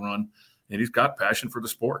the long run, and he's got passion for the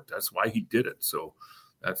sport. That's why he did it. So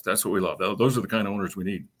that's what we love. Those are the kind of owners we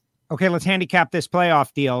need. Okay, let's handicap this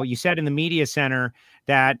playoff deal. You said in the media center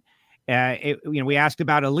that We asked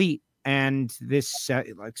about Elite and this.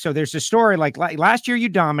 So there's a story like last year you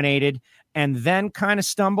dominated and then kind of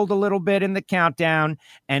stumbled a little bit in the countdown,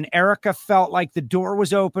 and Erica felt like the door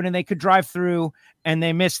was open and they could drive through, and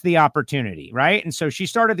they missed the opportunity, right? And so she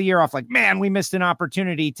started the year off like, man, we missed an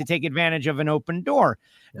opportunity to take advantage of an open door.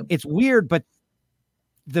 Yep. It's weird, but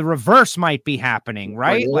the reverse might be happening,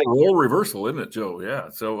 right? Like role reversal, isn't it, Joe?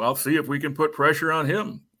 Yeah. So I'll see if we can put pressure on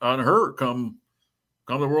her come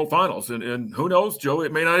the World Finals. And who knows, Joe,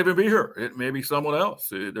 it may not even be her. It may be someone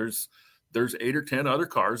else. There's 8 or 10 other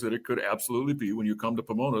cars that it could absolutely be when you come to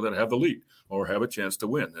Pomona that have the lead or have a chance to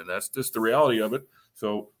win. And that's just the reality of it.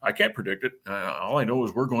 So I can't predict it. All I know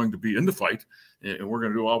is we're going to be in the fight, and we're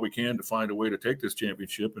going to do all we can to find a way to take this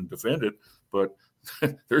championship and defend it. But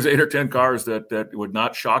there's 8 or 10 cars that would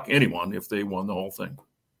not shock anyone if they won the whole thing.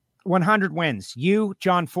 100 wins. You,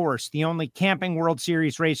 John Force, the only Camping World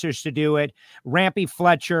Series racers to do it. Rampy,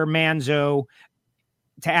 Fletcher, Manzo,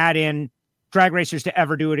 to add in drag racers to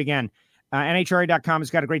ever do it again. NHRA.com has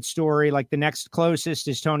got a great story. Like the next closest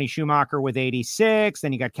is Tony Schumacher with 86.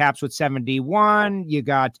 Then you got Caps with 71. You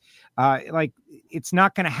got it's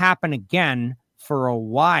not going to happen again for a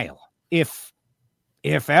while, if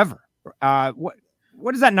ever.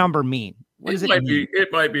 What does that number mean?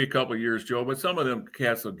 It might be a couple of years, Joe, but some of them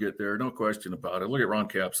cats will get there. No question about it. Look at Ron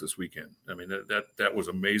Capps this weekend. I mean, that was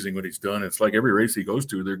amazing what he's done. It's like every race he goes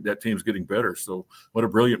to, that team's getting better. So what a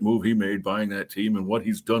brilliant move he made buying that team and what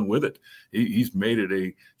he's done with it. He's made it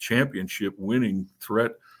a championship winning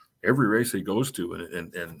threat every race he goes to.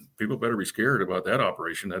 And people better be scared about that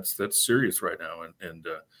operation. That's serious right now. And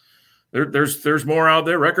there's more out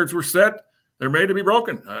there. Records were set. They're made to be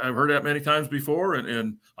broken. I've heard that many times before,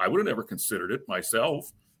 and I would have never considered it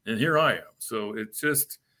myself, and here I am. So it's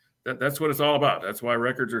just that's what it's all about. That's why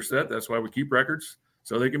records are set. That's why we keep records,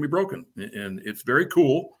 so they can be broken. And it's very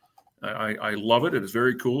cool. I love it. It is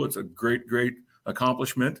very cool. It's a great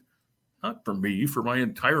accomplishment, not for me, for my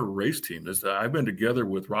entire race team. I've been together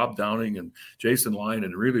with Rob Downing and Jason Line,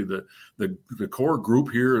 and really the core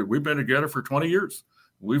group here. We've been together for 20 years.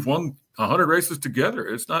 We've won 100 races together.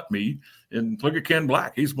 It's not me. And look at Ken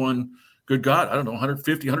Black. He's won, good God,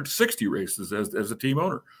 150, 160 races as a team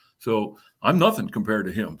owner. So I'm nothing compared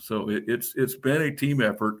to him. So it's been a team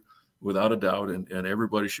effort without a doubt, and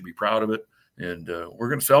everybody should be proud of it. And we're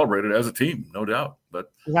going to celebrate it as a team, no doubt.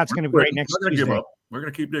 But that's going to be great next Tuesday. Give up. We're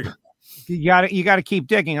going to keep digging. You got to keep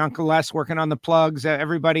digging. Uncle Les working on the plugs.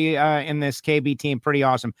 Everybody in this KB team, pretty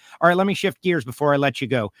awesome. All right, let me shift gears before I let you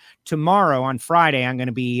go. Tomorrow on Friday, I'm going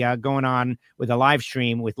to be going on with a live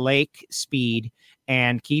stream with Lake Speed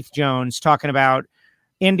and Keith Jones talking about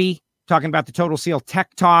Indy, talking about the Total Seal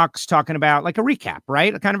Tech Talks, talking about like a recap,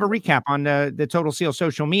 right? Kind of a recap on the Total Seal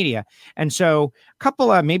social media. And so a couple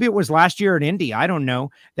of, maybe it was last year at Indy, I don't know,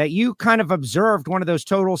 that you kind of observed one of those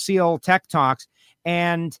Total Seal Tech Talks,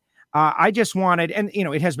 and I just wanted, and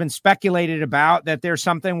it has been speculated about that there's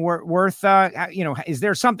something worth, is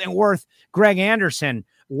there something worth Greg Anderson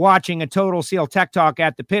watching a Total Seal Tech Talk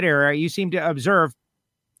at the pit area? You seem to observe.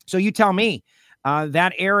 So you tell me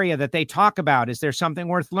that area that they talk about, is there something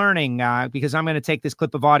worth learning? Because I'm going to take this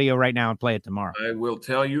clip of audio right now and play it tomorrow. I will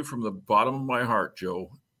tell you from the bottom of my heart, Joe,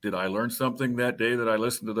 did I learn something that day that I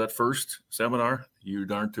listened to that first seminar? You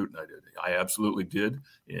darn tootin' I did. I absolutely did.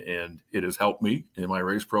 And it has helped me in my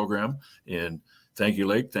race program. And thank you,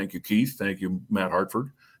 Lake. Thank you, Keith. Thank you, Matt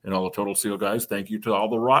Hartford, and all the Total Seal guys. Thank you to all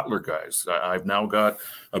the Rottler guys. I've now got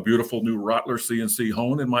a beautiful new Rottler CNC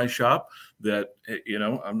hone in my shop that,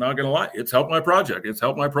 I'm not going to lie. It's helped my project. It's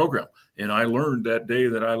helped my program. And I learned that day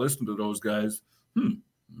that I listened to those guys,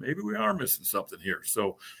 maybe we are missing something here.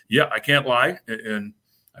 So, yeah, I can't lie. And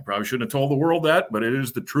I probably shouldn't have told the world that, but it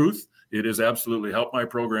is the truth. It has absolutely helped my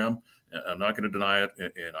program. I'm not going to deny it.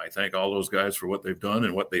 And I thank all those guys for what they've done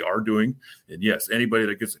and what they are doing. And yes, anybody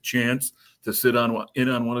that gets a chance to sit in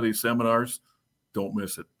on one of these seminars, don't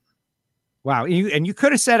miss it. Wow. You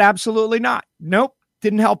could have said absolutely not. Nope.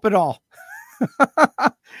 Didn't help at all.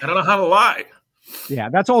 I don't know how to lie. Yeah,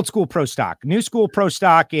 that's old school pro stock. New school pro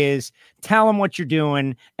stock is tell them what you're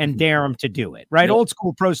doing and dare them to do it, right? Yep. Old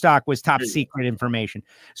school pro stock was top secret information.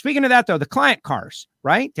 Speaking of that, though, the client cars,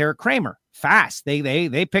 right? Derek Kramer, fast.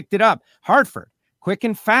 They picked it up. Hartford, quick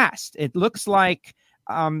and fast. It looks like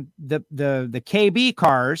the KB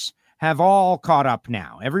cars have all caught up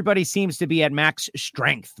now. Everybody seems to be at max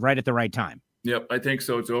strength right at the right time. Yep, I think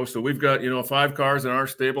so, Joe. So we've got, 5 cars in our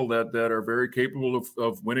stable that are very capable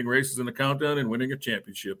of winning races in the countdown and winning a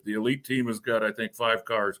championship. The elite team has got, I think, 5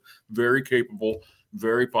 cars very capable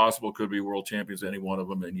very possible could be world champions, any one of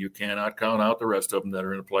them, and you cannot count out the rest of them that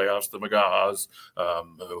are in the playoffs. The Magahas,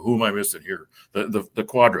 who am I missing here? The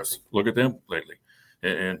Quadras. Look at them lately,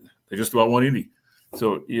 and they just about won Indy.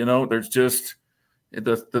 So there's just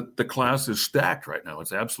the class is stacked right now.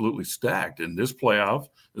 It's absolutely stacked, and this playoff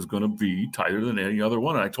is going to be tighter than any other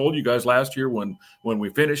one. And I told you guys last year when we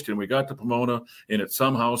finished and we got to Pomona, and it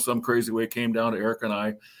somehow, some crazy way came down to Eric and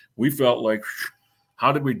I, we felt like,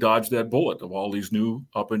 how did we dodge that bullet of all these new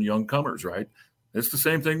up and young comers, right? It's the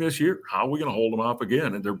same thing this year. How are we going to hold them off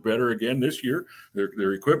again? And they're better again this year.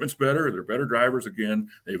 Their equipment's better. They're better drivers again.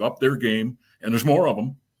 They've upped their game, and there's more of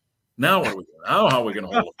them. Now how are we going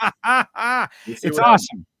to hold them? It's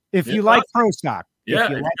awesome. If you like Pro Stock. Yeah,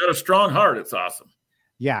 if you got a strong heart, it's awesome.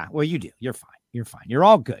 Yeah, well, you do. You're fine. You're fine. You're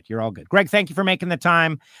all good. You're all good. Greg, thank you for making the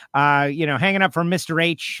time. Hanging up for Mr.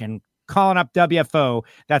 H and calling up WFO.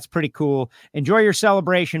 That's pretty cool. Enjoy your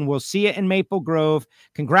celebration. We'll see you in Maple Grove.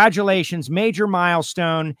 Congratulations. Major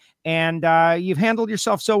milestone. And you've handled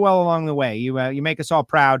yourself so well along the way. You make us all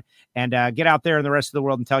proud. And get out there in the rest of the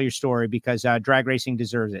world and tell your story, because drag racing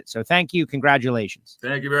deserves it. So thank you. Congratulations.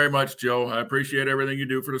 Thank you very much, Joe. I appreciate everything you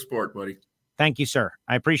do for the sport, buddy. Thank you, sir.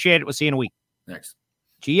 I appreciate it. We'll see you in a week. Thanks.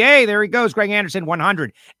 GA, there he goes. Greg Anderson,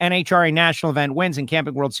 100 NHRA National Event wins in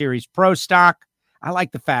Camping World Series Pro Stock. I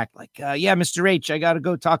like the fact, Mr. H, I got to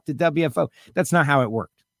go talk to WFO. That's not how it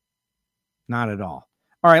worked. Not at all.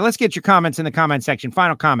 All right, let's get your comments in the comment section.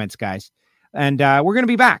 Final comments, guys. And we're going to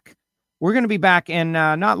be back. We're going to be back in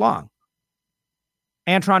not long.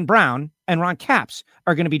 Antron Brown and Ron Capps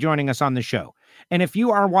are going to be joining us on the show. And if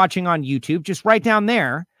you are watching on YouTube, just right down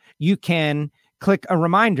there, you can click a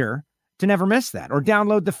reminder to never miss that, or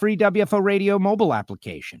download the free WFO Radio mobile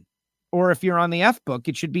application. Or if you're on the F book,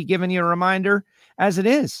 it should be giving you a reminder as it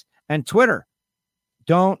is. And Twitter.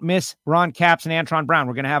 Don't miss Ron Capps and Antron Brown.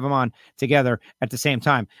 We're going to have them on together at the same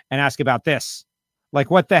time and ask about this.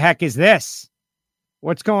 Like, what the heck is this?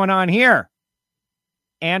 What's going on here?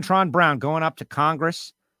 Antron Brown going up to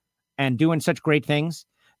Congress and doing such great things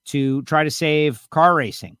to try to save car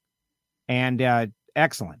racing. And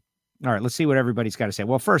excellent. All right, let's see what everybody's got to say.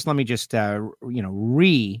 Well, first, let me just,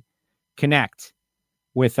 reconnect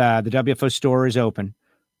with the WFO store is open.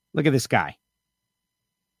 Look at this guy.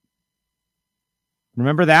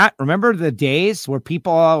 Remember that? Remember the days where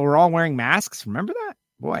people were all wearing masks? Remember that?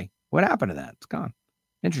 Boy, what happened to that? It's gone.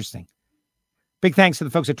 Interesting. Big thanks to the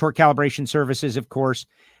folks at Torque Calibration Services, of course,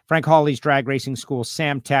 Frank Hawley's Drag Racing School,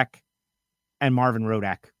 Sam Tech, and Marvin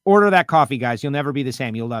Rodak. Order that coffee, guys. You'll never be the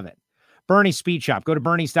same. You'll love it. Bernie's Speed Shop. Go to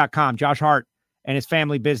bernies.com. Josh Hart and his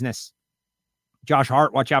family business. Josh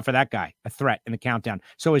Hart, watch out for that guy. A threat in the countdown.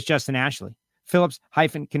 So is Justin Ashley.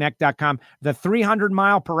 Phillips-Connect.com. The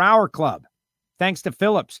 300-mile-per-hour club. Thanks to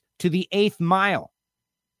Phillips, to the 8th mile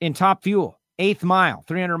in Top Fuel. 8th mile,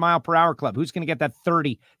 300-mile-per-hour club. Who's going to get that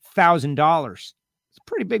 $30,000? It's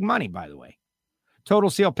pretty big money, by the way. Total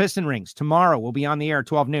Seal Piston Rings. Tomorrow we'll be on the air at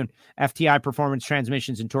 12 noon. FTI Performance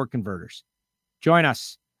Transmissions and Torque Converters. Join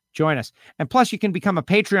us. Join us. And plus, you can become a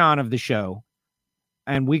Patreon of the show.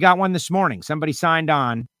 And we got one this morning. Somebody signed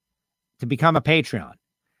on to become a Patreon.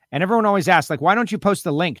 And everyone always asks, why don't you post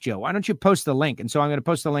the link, Joe? Why don't you post the link? And so I'm going to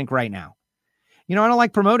post the link right now. I don't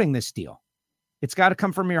like promoting this deal. It's got to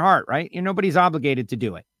come from your heart, right? Nobody's obligated to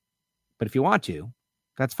do it. But if you want to,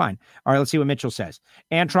 that's fine. All right, let's see what Mitchell says.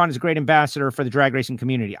 Antron is a great ambassador for the drag racing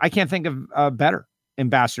community. I can't think of a better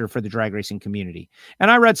ambassador for the drag racing community.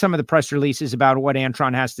 And I read some of the press releases about what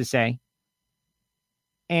Antron has to say.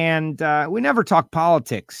 And we never talk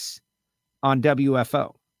politics on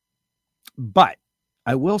WFO. But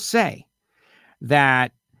I will say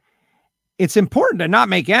that it's important to not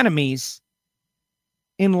make enemies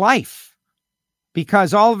in life,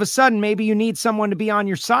 because all of a sudden, maybe you need someone to be on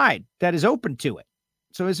your side that is open to it.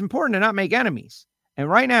 So it's important to not make enemies. And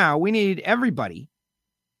right now, we need everybody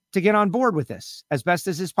to get on board with this as best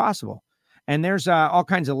as is possible. And there's all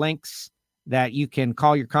kinds of links that you can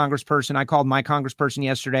call your congressperson. I called my congressperson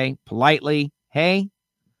yesterday politely. Hey,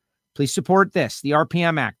 please support this, the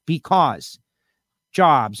RPM Act, because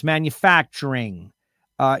jobs, manufacturing,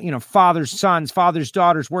 fathers, sons, fathers,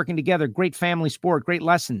 daughters working together, great family sport, great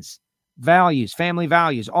lessons, values, family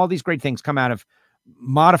values, all these great things come out of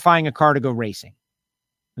modifying a car to go racing.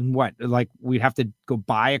 And what, we'd have to go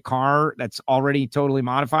buy a car that's already totally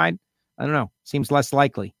modified? I don't know. Seems less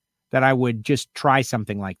likely that I would just try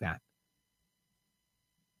something like that.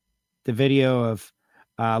 The video of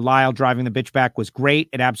Lyle driving the bitchback was great.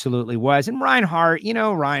 It absolutely was. And Reinhardt,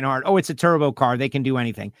 oh, it's a turbo car. They can do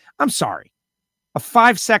anything. I'm sorry. A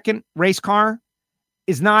 5-second race car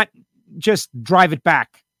is not just drive it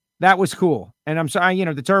back. That was cool. And I'm sorry,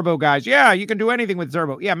 the turbo guys, yeah, you can do anything with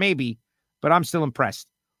turbo. Yeah, maybe, but I'm still impressed.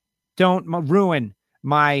 Don't ruin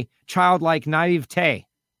my childlike naivete.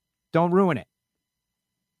 Don't ruin it.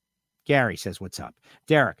 Gary says, what's up?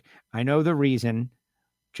 Derek, I know the reason.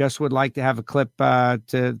 Just would like to have a clip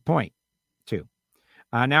to point to.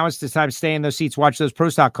 Now it's the time to stay in those seats, watch those Pro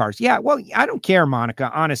Stock cars. Yeah, well, I don't care,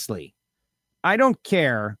 Monica, honestly. I don't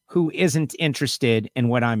care who isn't interested in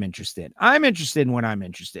what I'm interested. I'm interested in what I'm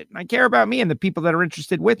interested in. I care about me and the people that are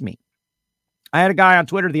interested with me. I had a guy on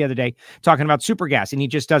Twitter the other day talking about super gas, and he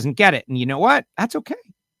just doesn't get it. And you know what? That's okay.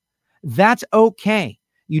 That's okay.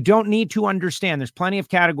 You don't need to understand. There's plenty of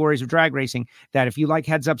categories of drag racing that if you like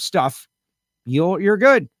heads up stuff, you're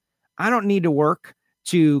good. I don't need to work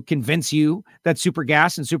to convince you that super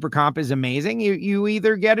gas and super comp is amazing. You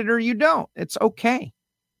either get it or you don't. It's okay.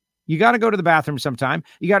 You got to go to the bathroom sometime.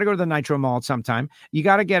 You got to go to the Nitro Mall sometime. You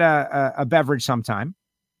got to get a beverage sometime.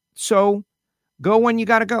 So go when you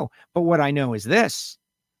got to go. But what I know is this,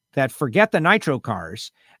 that forget the Nitro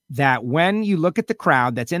cars, that when you look at the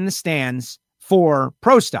crowd that's in the stands for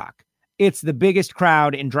Pro Stock, it's the biggest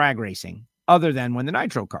crowd in drag racing other than when the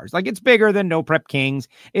Nitro cars. Like, it's bigger than No Prep Kings.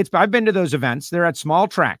 I've been to those events. They're at small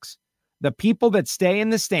tracks. The people that stay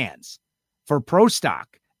in the stands for Pro Stock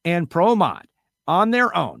and Pro Mod on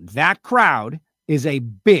their own, that crowd is a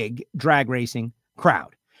big drag racing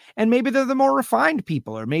crowd. And maybe they're the more refined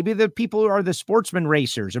people, or maybe the people who are the sportsman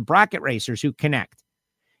racers or bracket racers who connect.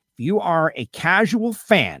 If you are a casual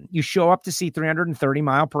fan, you show up to see 330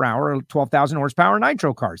 mile per hour or 12,000 horsepower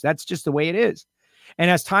Nitro cars. That's just the way it is. And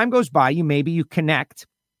as time goes by, you connect.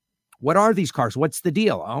 What are these cars? What's the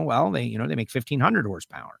deal? Oh, well, they make 1,500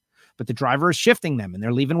 horsepower, but the driver is shifting them and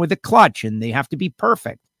they're leaving with a clutch and they have to be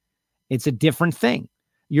perfect. It's a different thing.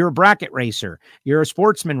 You're a bracket racer. You're a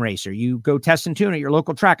sportsman racer. You go test and tune at your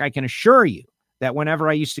local track. I can assure you that whenever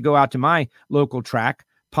I used to go out to my local track,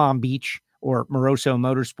 Palm Beach or Moroso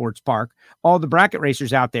Motorsports Park, all the bracket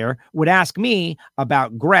racers out there would ask me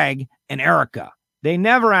about Greg and Erica. They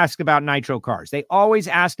never ask about Nitro cars. They always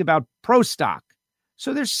ask about Pro Stock.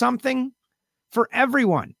 So there's something for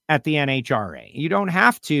everyone at the NHRA. You don't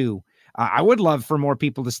have to. I would love for more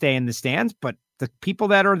people to stay in the stands, but the people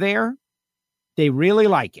that are there, they really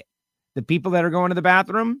like it. The people that are going to the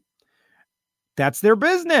bathroom, that's their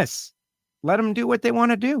business. Let them do what they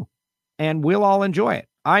want to do, and we'll all enjoy it.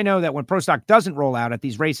 I know that when Pro Stock doesn't roll out at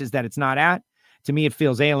these races that it's not at, to me, it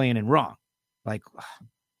feels alien and wrong. Like,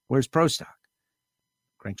 where's Pro Stock?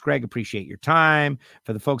 Thanks, Greg. Appreciate your time.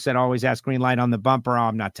 For the folks that always ask green light on the bumper,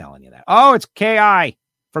 I'm not telling you that. Oh, it's KI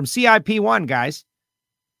from CIP1, guys.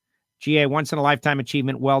 GA, once in a lifetime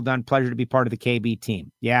achievement. Well done. Pleasure to be part of the KB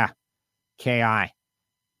team. Yeah, KI.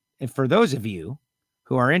 And for those of you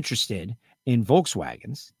who are interested in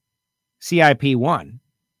Volkswagens, CIP1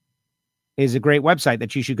 is a great website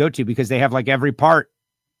that you should go to because they have like every part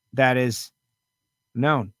that is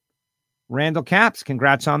known. Randall Caps,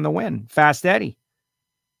 congrats on the win. Fast Eddie.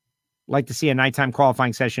 Like to see a nighttime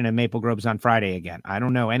qualifying session in Maple Groves on Friday again. I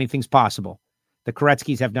don't know. Anything's possible. The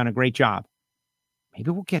Koretsky's have done a great job.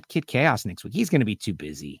 Maybe we'll get Kid Chaos next week. He's going to be too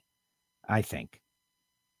busy, I think.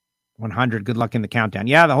 100. Good luck in the countdown.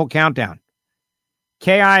 Yeah, the whole countdown.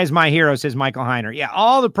 KI is my hero, says Michael Heiner. Yeah,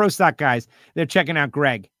 all the Pro Stock guys, they're checking out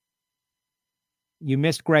Greg. You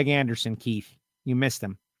missed Greg Anderson, Keith. You missed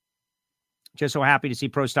him. Just so happy to see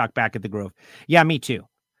Pro Stock back at the Grove. Yeah, me too.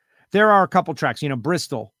 There are a couple tracks.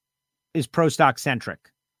 Bristol is Pro Stock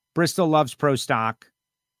centric. Bristol loves Pro Stock.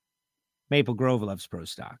 Maple Grove loves Pro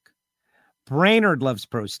Stock. Brainerd loves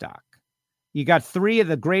Pro Stock. You got three of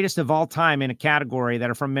the greatest of all time in a category that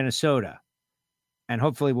are from Minnesota. And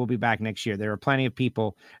hopefully we'll be back next year. There are plenty of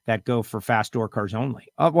people that go for fast door cars only.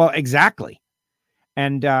 Well, exactly.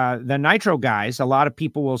 And the Nitro guys, a lot of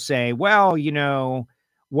people will say, well,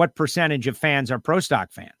 what percentage of fans are Pro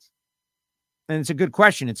Stock fans? And it's a good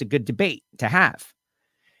question. It's a good debate to have.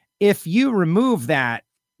 If you remove that,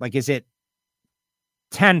 like, is it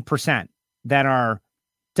 10% that are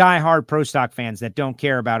diehard Pro Stock fans that don't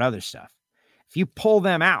care about other stuff? If you pull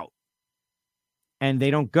them out and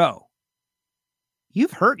they don't go,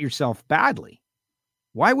 you've hurt yourself badly.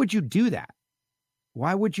 Why would you do that?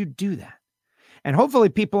 Why would you do that? And hopefully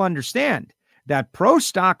people understand that Pro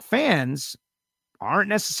Stock fans aren't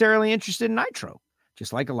necessarily interested in Nitro,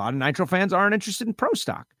 just like a lot of Nitro fans aren't interested in Pro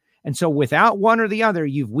Stock. And so without one or the other,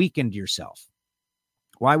 you've weakened yourself.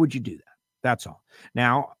 Why would you do that? That's all.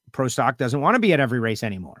 Now, Pro Stock doesn't want to be at every race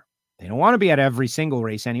anymore. They don't want to be at every single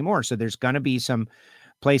race anymore. So there's going to be some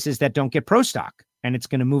places that don't get Pro Stock, and it's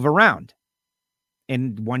going to move around.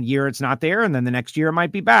 In 1 year, it's not there. And then the next year it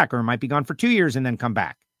might be back, or it might be gone for 2 years and then come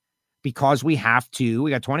back. because we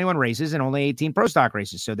got 21 races and only 18 pro stock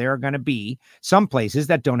races. So there are going to be some places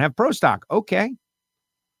that don't have pro stock. Okay.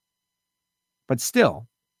 But still,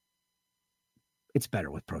 it's better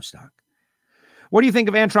with pro stock. What do you think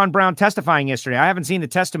of Antron Brown testifying yesterday? I haven't seen the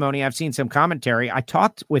testimony. I've seen some commentary. I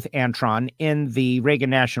talked with Antron in the Reagan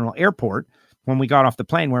National Airport when we got off the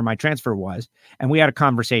plane where my transfer was, and we had a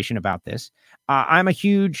conversation about this. I'm a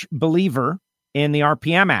huge believer in the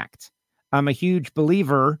RPM Act. I'm a huge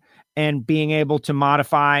believer in being able to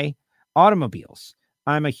modify automobiles.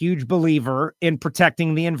 I'm a huge believer in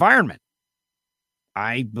protecting the environment.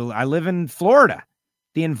 I live in Florida.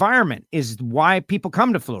 The environment is why people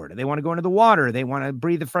come to Florida. They want to go into the water. They want to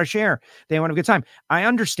breathe the fresh air. They want a good time. I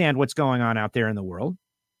understand what's going on out there in the world,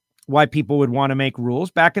 why people would want to make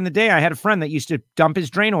rules. Back in the day, I had a friend that used to dump his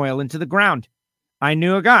drain oil into the ground. I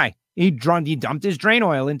knew a guy. He dumped his drain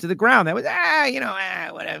oil into the ground. That was,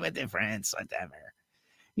 whatever difference, whatever.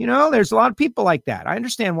 There's a lot of people like that. I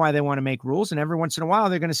understand why they want to make rules, and every once in a while,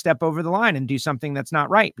 they're going to step over the line and do something that's not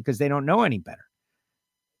right because they don't know any better.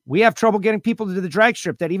 We have trouble getting people to the drag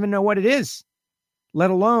strip that even know what it is, let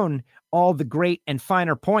alone all the great and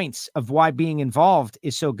finer points of why being involved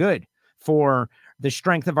is so good for the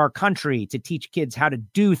strength of our country, to teach kids how to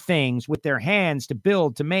do things with their hands, to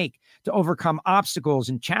build, to make, to overcome obstacles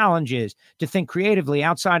and challenges, to think creatively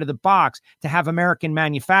outside of the box, to have American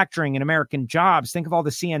manufacturing and American jobs. Think of all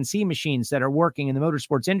the CNC machines that are working in the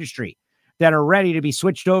motorsports industry that are ready to be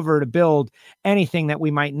switched over to build anything that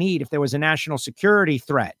we might need if there was a national security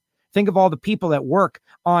threat. Think of all the people that work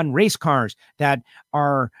on race cars that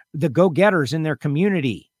are the go-getters in their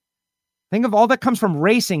community. Think of all that comes from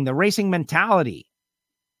racing, the racing mentality.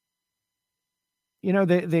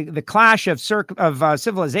 The clash of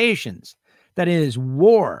civilizations, that is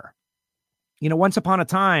war. Once upon a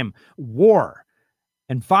time, war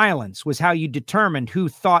and violence was how you determined who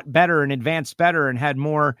thought better and advanced better and had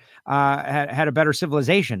more, had a better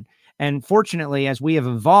civilization. And fortunately, as we have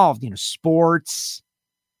evolved, sports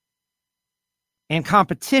and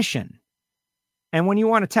competition, and when you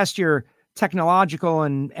want to test your technological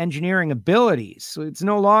and engineering abilities, so it's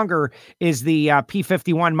no longer is the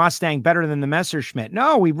P-51 Mustang better than the Messerschmitt.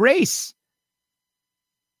 No, we race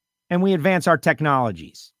and we advance our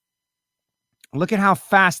technologies. Look at how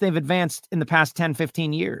fast they've advanced in the past 10,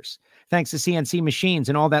 15 years, thanks to CNC machines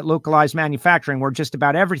and all that localized manufacturing where just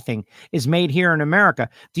about everything is made here in America.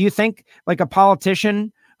 Do you think like a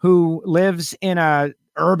politician who lives in a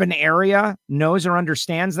urban area knows or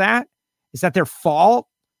understands that? Is that their fault?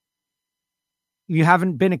 You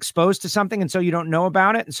haven't been exposed to something, and so you don't know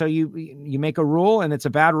about it, and so you make a rule, and it's a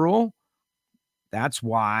bad rule. That's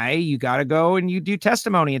why you got to go and you do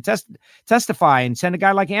testimony and testify and send a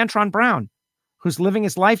guy like Antron Brown, who's living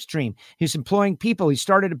his life stream. He's employing people. He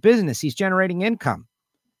started a business. He's generating income.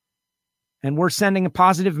 And we're sending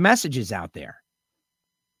positive messages out there.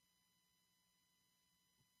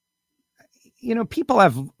 People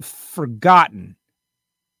have forgotten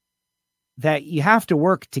that you have to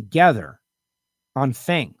work together on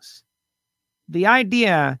things. The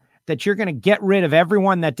idea that you're going to get rid of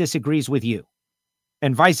everyone that disagrees with you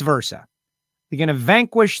and vice versa. You're going to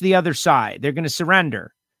vanquish the other side. They're going to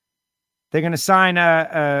surrender. They're going to sign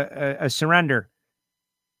a surrender.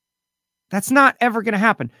 That's not ever going to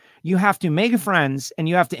happen. You have to make friends and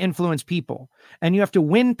you have to influence people and you have to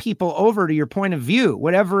win people over to your point of view,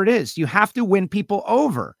 whatever it is. You have to win people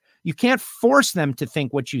over. You can't force them to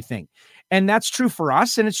think what you think. And that's true for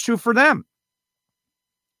us and it's true for them.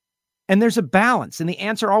 And there's a balance, and the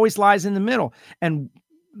answer always lies in the middle. And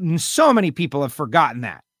so many people have forgotten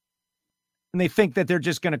that. And they think that they're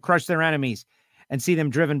just going to crush their enemies and see them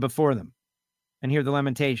driven before them and hear the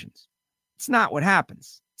lamentations. It's not what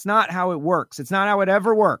happens. It's not how it works. It's not how it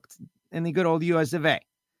ever worked in the good old US of A.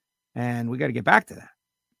 And we got to get back to that.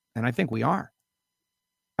 And I think we are.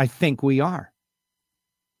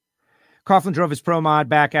 Coughlin drove his Pro Mod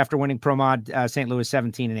back after winning Pro Mod St. Louis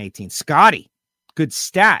 17 and 18. Scotty, good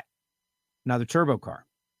stat. Another turbo car,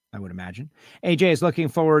 I would imagine. AJ is looking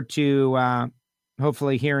forward to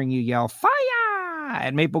hopefully hearing you yell fire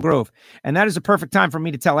at Maple Grove. And that is a perfect time for me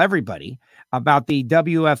to tell everybody about the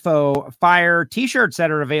WFO Fire t-shirts that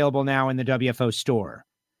are available now in the WFO store.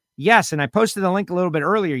 Yes, and I posted the link a little bit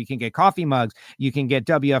earlier. You can get coffee mugs. You can get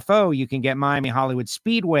WFO. You can get Miami Hollywood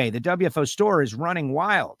Speedway. The WFO store is running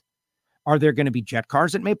wild. Are there going to be jet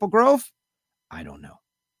cars at Maple Grove? I don't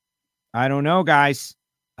know, guys.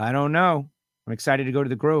 I don't know. I'm excited to go to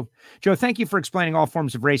the Grove. Joe, thank you for explaining all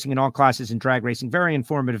forms of racing and all classes in drag racing. Very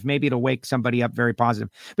informative. Maybe it'll wake somebody up very positive.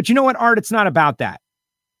 But you know what, Art? It's not about that.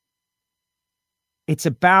 It's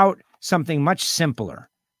about something much simpler.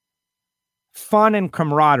 Fun and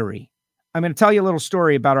camaraderie. I'm going to tell you a little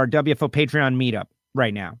story about our WFO Patreon meetup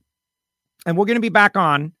right now. And we're going to be back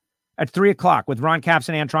on at 3 o'clock with Ron Capps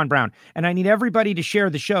and Antron Brown. And I need everybody to share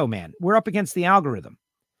the show, man. We're up against the algorithm.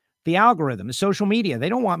 The algorithm, the social media. They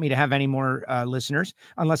don't want me to have any more listeners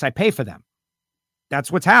unless I pay for them. That's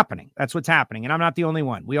what's happening. That's what's happening. And I'm not the only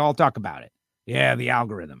one. We all talk about it. Yeah, the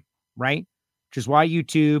algorithm, right? Which is why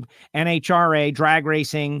YouTube, NHRA, drag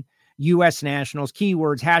racing, U.S. Nationals,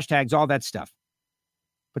 keywords, hashtags, all that stuff.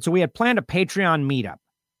 But so we had planned a Patreon meetup.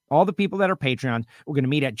 All the people that are Patreons, we're going to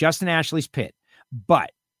meet at Justin Ashley's pit.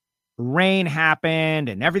 But rain happened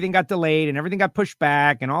and everything got delayed and everything got pushed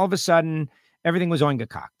back. And all of a sudden, everything was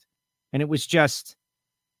oingacocked. And it was just,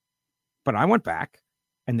 but I went back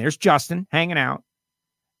and there's Justin hanging out.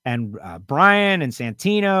 And Brian and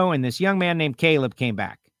Santino and this young man named Caleb came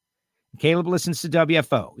back. Caleb listens to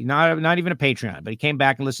WFO. Not even a Patreon, but he came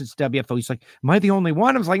back and listens to WFO. He's like, am I the only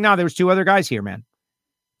one? I was like, no, there was 2 other guys here, man.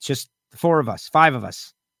 It's just 4 of us, 5 of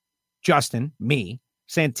us. Justin, me,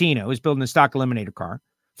 Santino, who's building a stock eliminator car,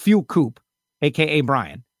 Fuel Coupe, a.k.a.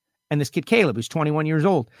 Brian, and this kid Caleb, who's 21 years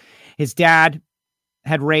old. His dad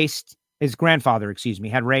had raced, his grandfather,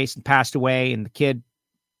 had raced and passed away, and the kid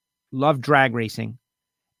loved drag racing.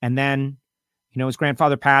 And then, his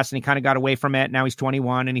grandfather passed, and he kind of got away from it. Now he's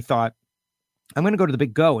 21, and he thought, I'm going to go to the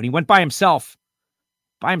Big Go. And he went by himself,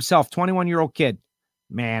 21-year-old kid,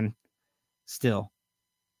 man, still.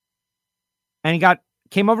 And he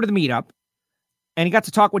came over to the meetup, and he got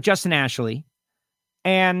to talk with Justin Ashley.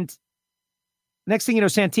 And next thing you know,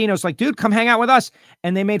 Santino's like, dude, come hang out with us.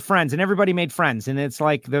 And they made friends, and everybody made friends. And it's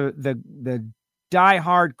like the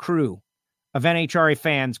diehard crew of NHRA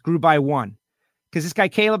fans grew by 1. Because this guy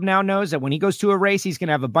Caleb now knows that when he goes to a race, he's going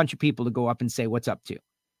to have a bunch of people to go up and say what's up to.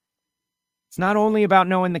 It's not only about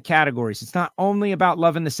knowing the categories. It's not only about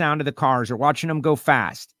loving the sound of the cars or watching them go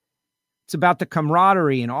fast. It's about the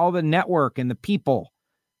camaraderie and all the network and the people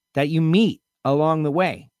that you meet along the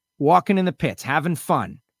way, walking in the pits, having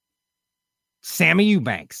fun. Sammy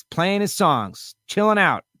Eubanks playing his songs, chilling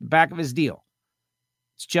out the back of his deal.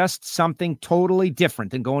 It's just something totally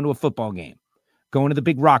different than going to a football game. Going to the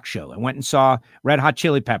Big Rock Show. I went and saw Red Hot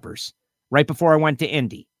Chili Peppers right before I went to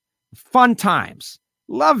Indy. Fun times.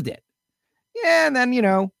 Loved it. Yeah, and then,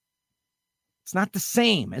 it's not the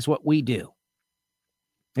same as what we do.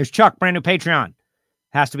 There's Chuck, brand new Patreon.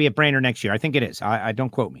 Has to be at Brainerd next year. I think it is. I don't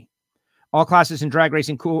quote me. All classes in drag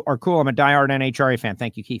racing are cool. I'm a diehard NHRA fan.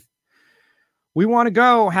 Thank you, Keith. We want to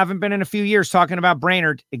go. Haven't been in a few years talking about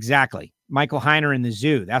Brainerd. Exactly. Michael Heiner in the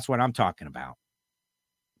zoo. That's what I'm talking about.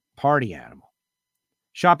 Party animal.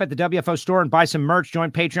 Shop at the WFO store and buy some merch.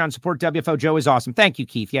 Join Patreon. Support WFO. Joe is awesome. Thank you,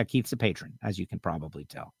 Keith. Yeah, Keith's a patron, as you can probably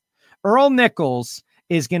tell. Earl Nichols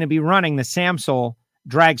is going to be running the Samsol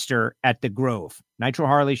dragster at the Grove. Nitro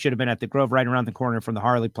Harley should have been at the Grove right around the corner from the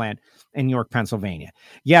Harley plant in York, Pennsylvania.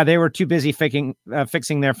 Yeah, they were too busy fixing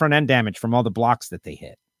their front end damage from all the blocks that they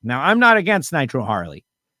hit. Now, I'm not against Nitro Harley,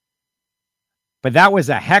 but that was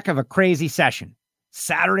a heck of a crazy session.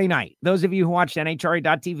 Saturday night. Those of you who watched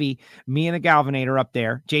NHRA.tv, me and the Galvinator up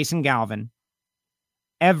there, Jason Galvin,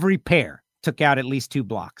 every pair took out at least 2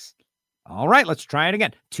 blocks. All right, let's try it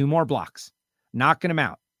again. 2 more blocks. Knocking them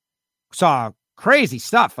out. Saw crazy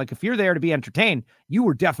stuff. Like if you're there to be entertained, you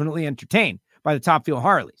were definitely entertained by the Top Fuel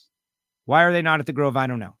Harleys. Why are they not at the Grove? I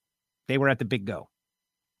don't know. They were at the Big Go.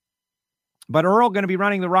 But Earl going to be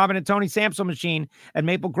running the Robin and Tony Samsel machine at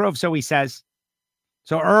Maple Grove, so he says.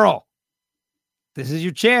 So Earl, this is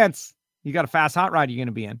your chance. You got a fast hot rod you're going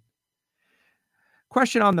to be in.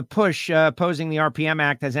 Question on the push opposing the RPM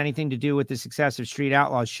Act has anything to do with the success of Street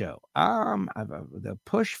Outlaws show? The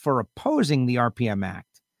push for opposing the RPM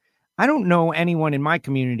Act. I don't know anyone in my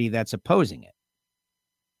community that's opposing it.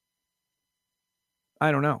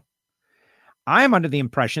 I don't know. I am under the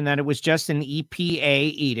impression that it was just an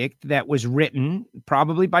EPA edict that was written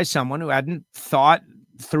probably by someone who hadn't thought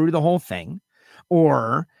through the whole thing,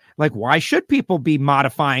 or like, why should people be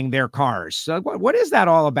modifying their cars? So what is that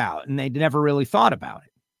all about? And they never really thought about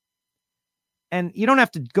it. And you don't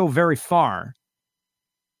have to go very far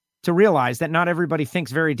to realize that not everybody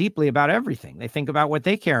thinks very deeply about everything. They think about what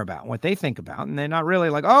they care about, what they think about, and they're not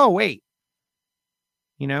really like, oh, wait.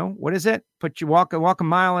 What is it? Walk a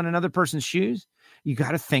mile in another person's shoes. You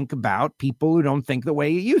got to think about people who don't think the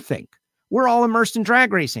way you think. We're all immersed in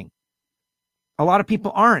drag racing. A lot of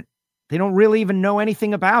people aren't. They don't really even know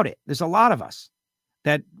anything about it. There's a lot of us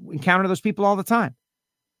that encounter those people all the time.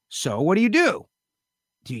 So what do?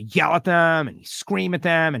 Do you yell at them and you scream at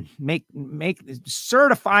them and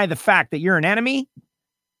certify the fact that you're an enemy?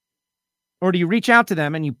 Or do you reach out to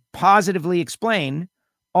them and you positively explain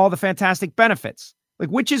all the fantastic benefits? Like,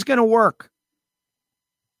 which is going to work?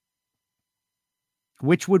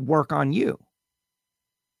 Which would work on you?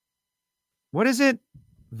 What is it?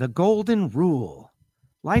 The golden rule.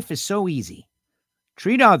 Life is so easy.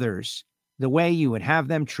 Treat others the way you would have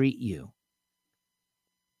them treat you.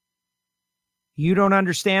 You don't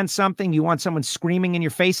understand something, you want someone screaming in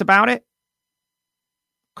your face about it?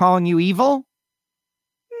 Calling you evil?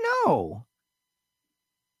 No.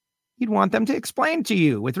 You'd want them to explain to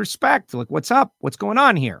you with respect. Look, what's up? What's going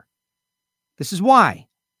on here? This is why.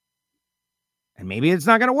 And maybe it's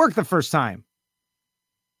not going to work the first time.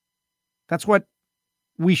 That's what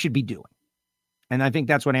we should be doing. And I think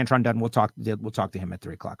that's what Antron Dunn will talk to him at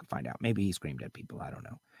 3 o'clock and find out. Maybe he screamed at people. I don't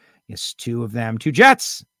know. Yes, 2 of them. 2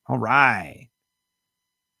 Jets. All right.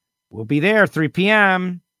 We'll be there 3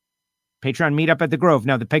 p.m. Patreon meetup at the Grove.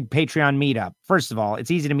 No, the big Patreon meetup. First of all,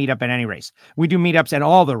 it's easy to meet up at any race. We do meetups at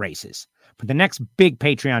all the races. But the next big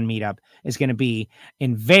Patreon meetup is going to be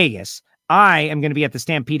in Vegas. I am going to be at the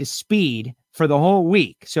Stampede of Speed for the whole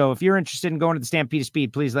week. So if you're interested in going to the Stampede of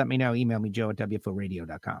Speed, please let me know. Email me,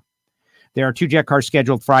 joe@wforadio.com. There are 2 jet cars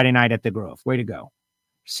scheduled Friday night at the Grove. Way to go.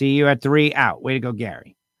 See you at 3 out. Way to go,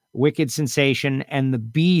 Gary. Wicked Sensation and the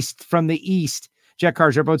Beast from the East. Jet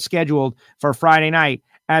cars are both scheduled for Friday night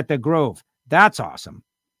at the Grove. That's awesome.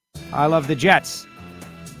 I love the Jets.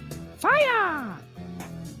 Fire!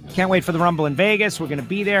 Can't wait for the Rumble in Vegas. We're going to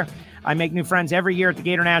be there. I make new friends every year at the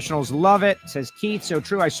Gator Nationals. Love it. Says Keith. So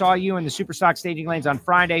true. I saw you in the Superstock staging lanes on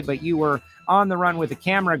Friday, but you were on the run with a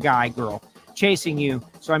camera guy girl chasing you,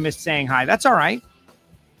 so I missed saying hi. That's all right.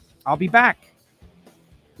 I'll be back.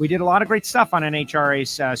 We did a lot of great stuff on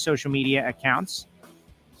NHRA's social media accounts,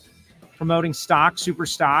 promoting stock, super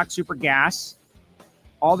gas,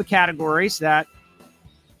 all the categories that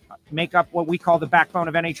make up what we call the backbone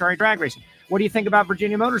of NHRA drag racing. What do you think about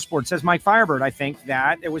Virginia Motorsports? Says Mike Firebird. I think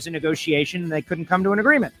that there was a negotiation and they couldn't come to an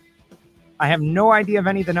agreement. I have no idea of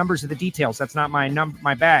any of the numbers or the details. That's not my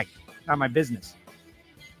bag, not my business.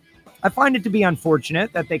 I find it to be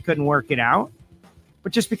unfortunate that they couldn't work it out,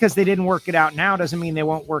 but just because they didn't work it out now doesn't mean they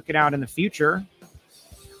won't work it out in the future.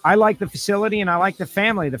 I like the facility and I like the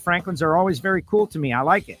family. The Franklins are always very cool to me. I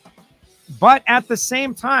like it. But at the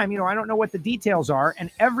same time, I don't know what the details are, and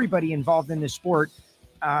everybody involved in this sport,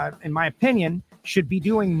 in my opinion, should be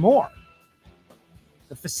doing more.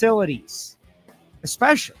 The facilities,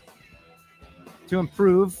 especially, to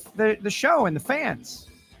improve the show and the fans.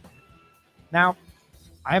 Now,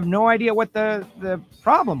 I have no idea what the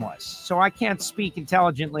problem was, so I can't speak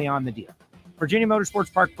intelligently on the deal. Virginia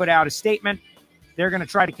Motorsports Park put out a statement. They're going to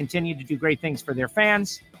try to continue to do great things for their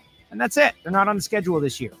fans, and that's it. They're not on the schedule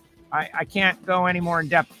this year. I can't go any more in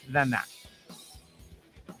depth than that.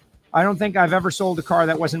 I don't think I've ever sold a car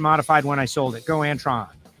that wasn't modified when I sold it. Go Antron.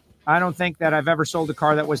 I don't think that I've ever sold a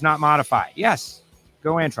car that was not modified. Yes,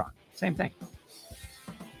 go Antron. Same thing.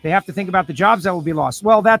 They have to think about the jobs that will be lost.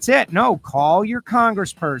 Well, that's it. No, call your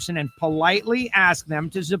congressperson and politely ask them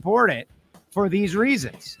to support it for these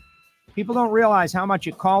reasons. People don't realize how much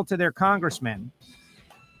a call to their congressman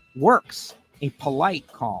works. A polite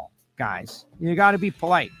call, guys. You got to be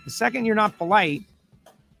polite. The second you're not polite,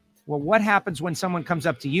 well, what happens when someone comes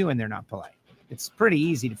up to you and they're not polite? It's pretty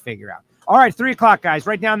easy to figure out. All right, 3 o'clock, guys,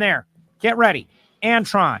 right down there. Get ready.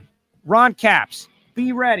 Antron, Ron Capps,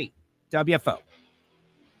 be ready. WFO.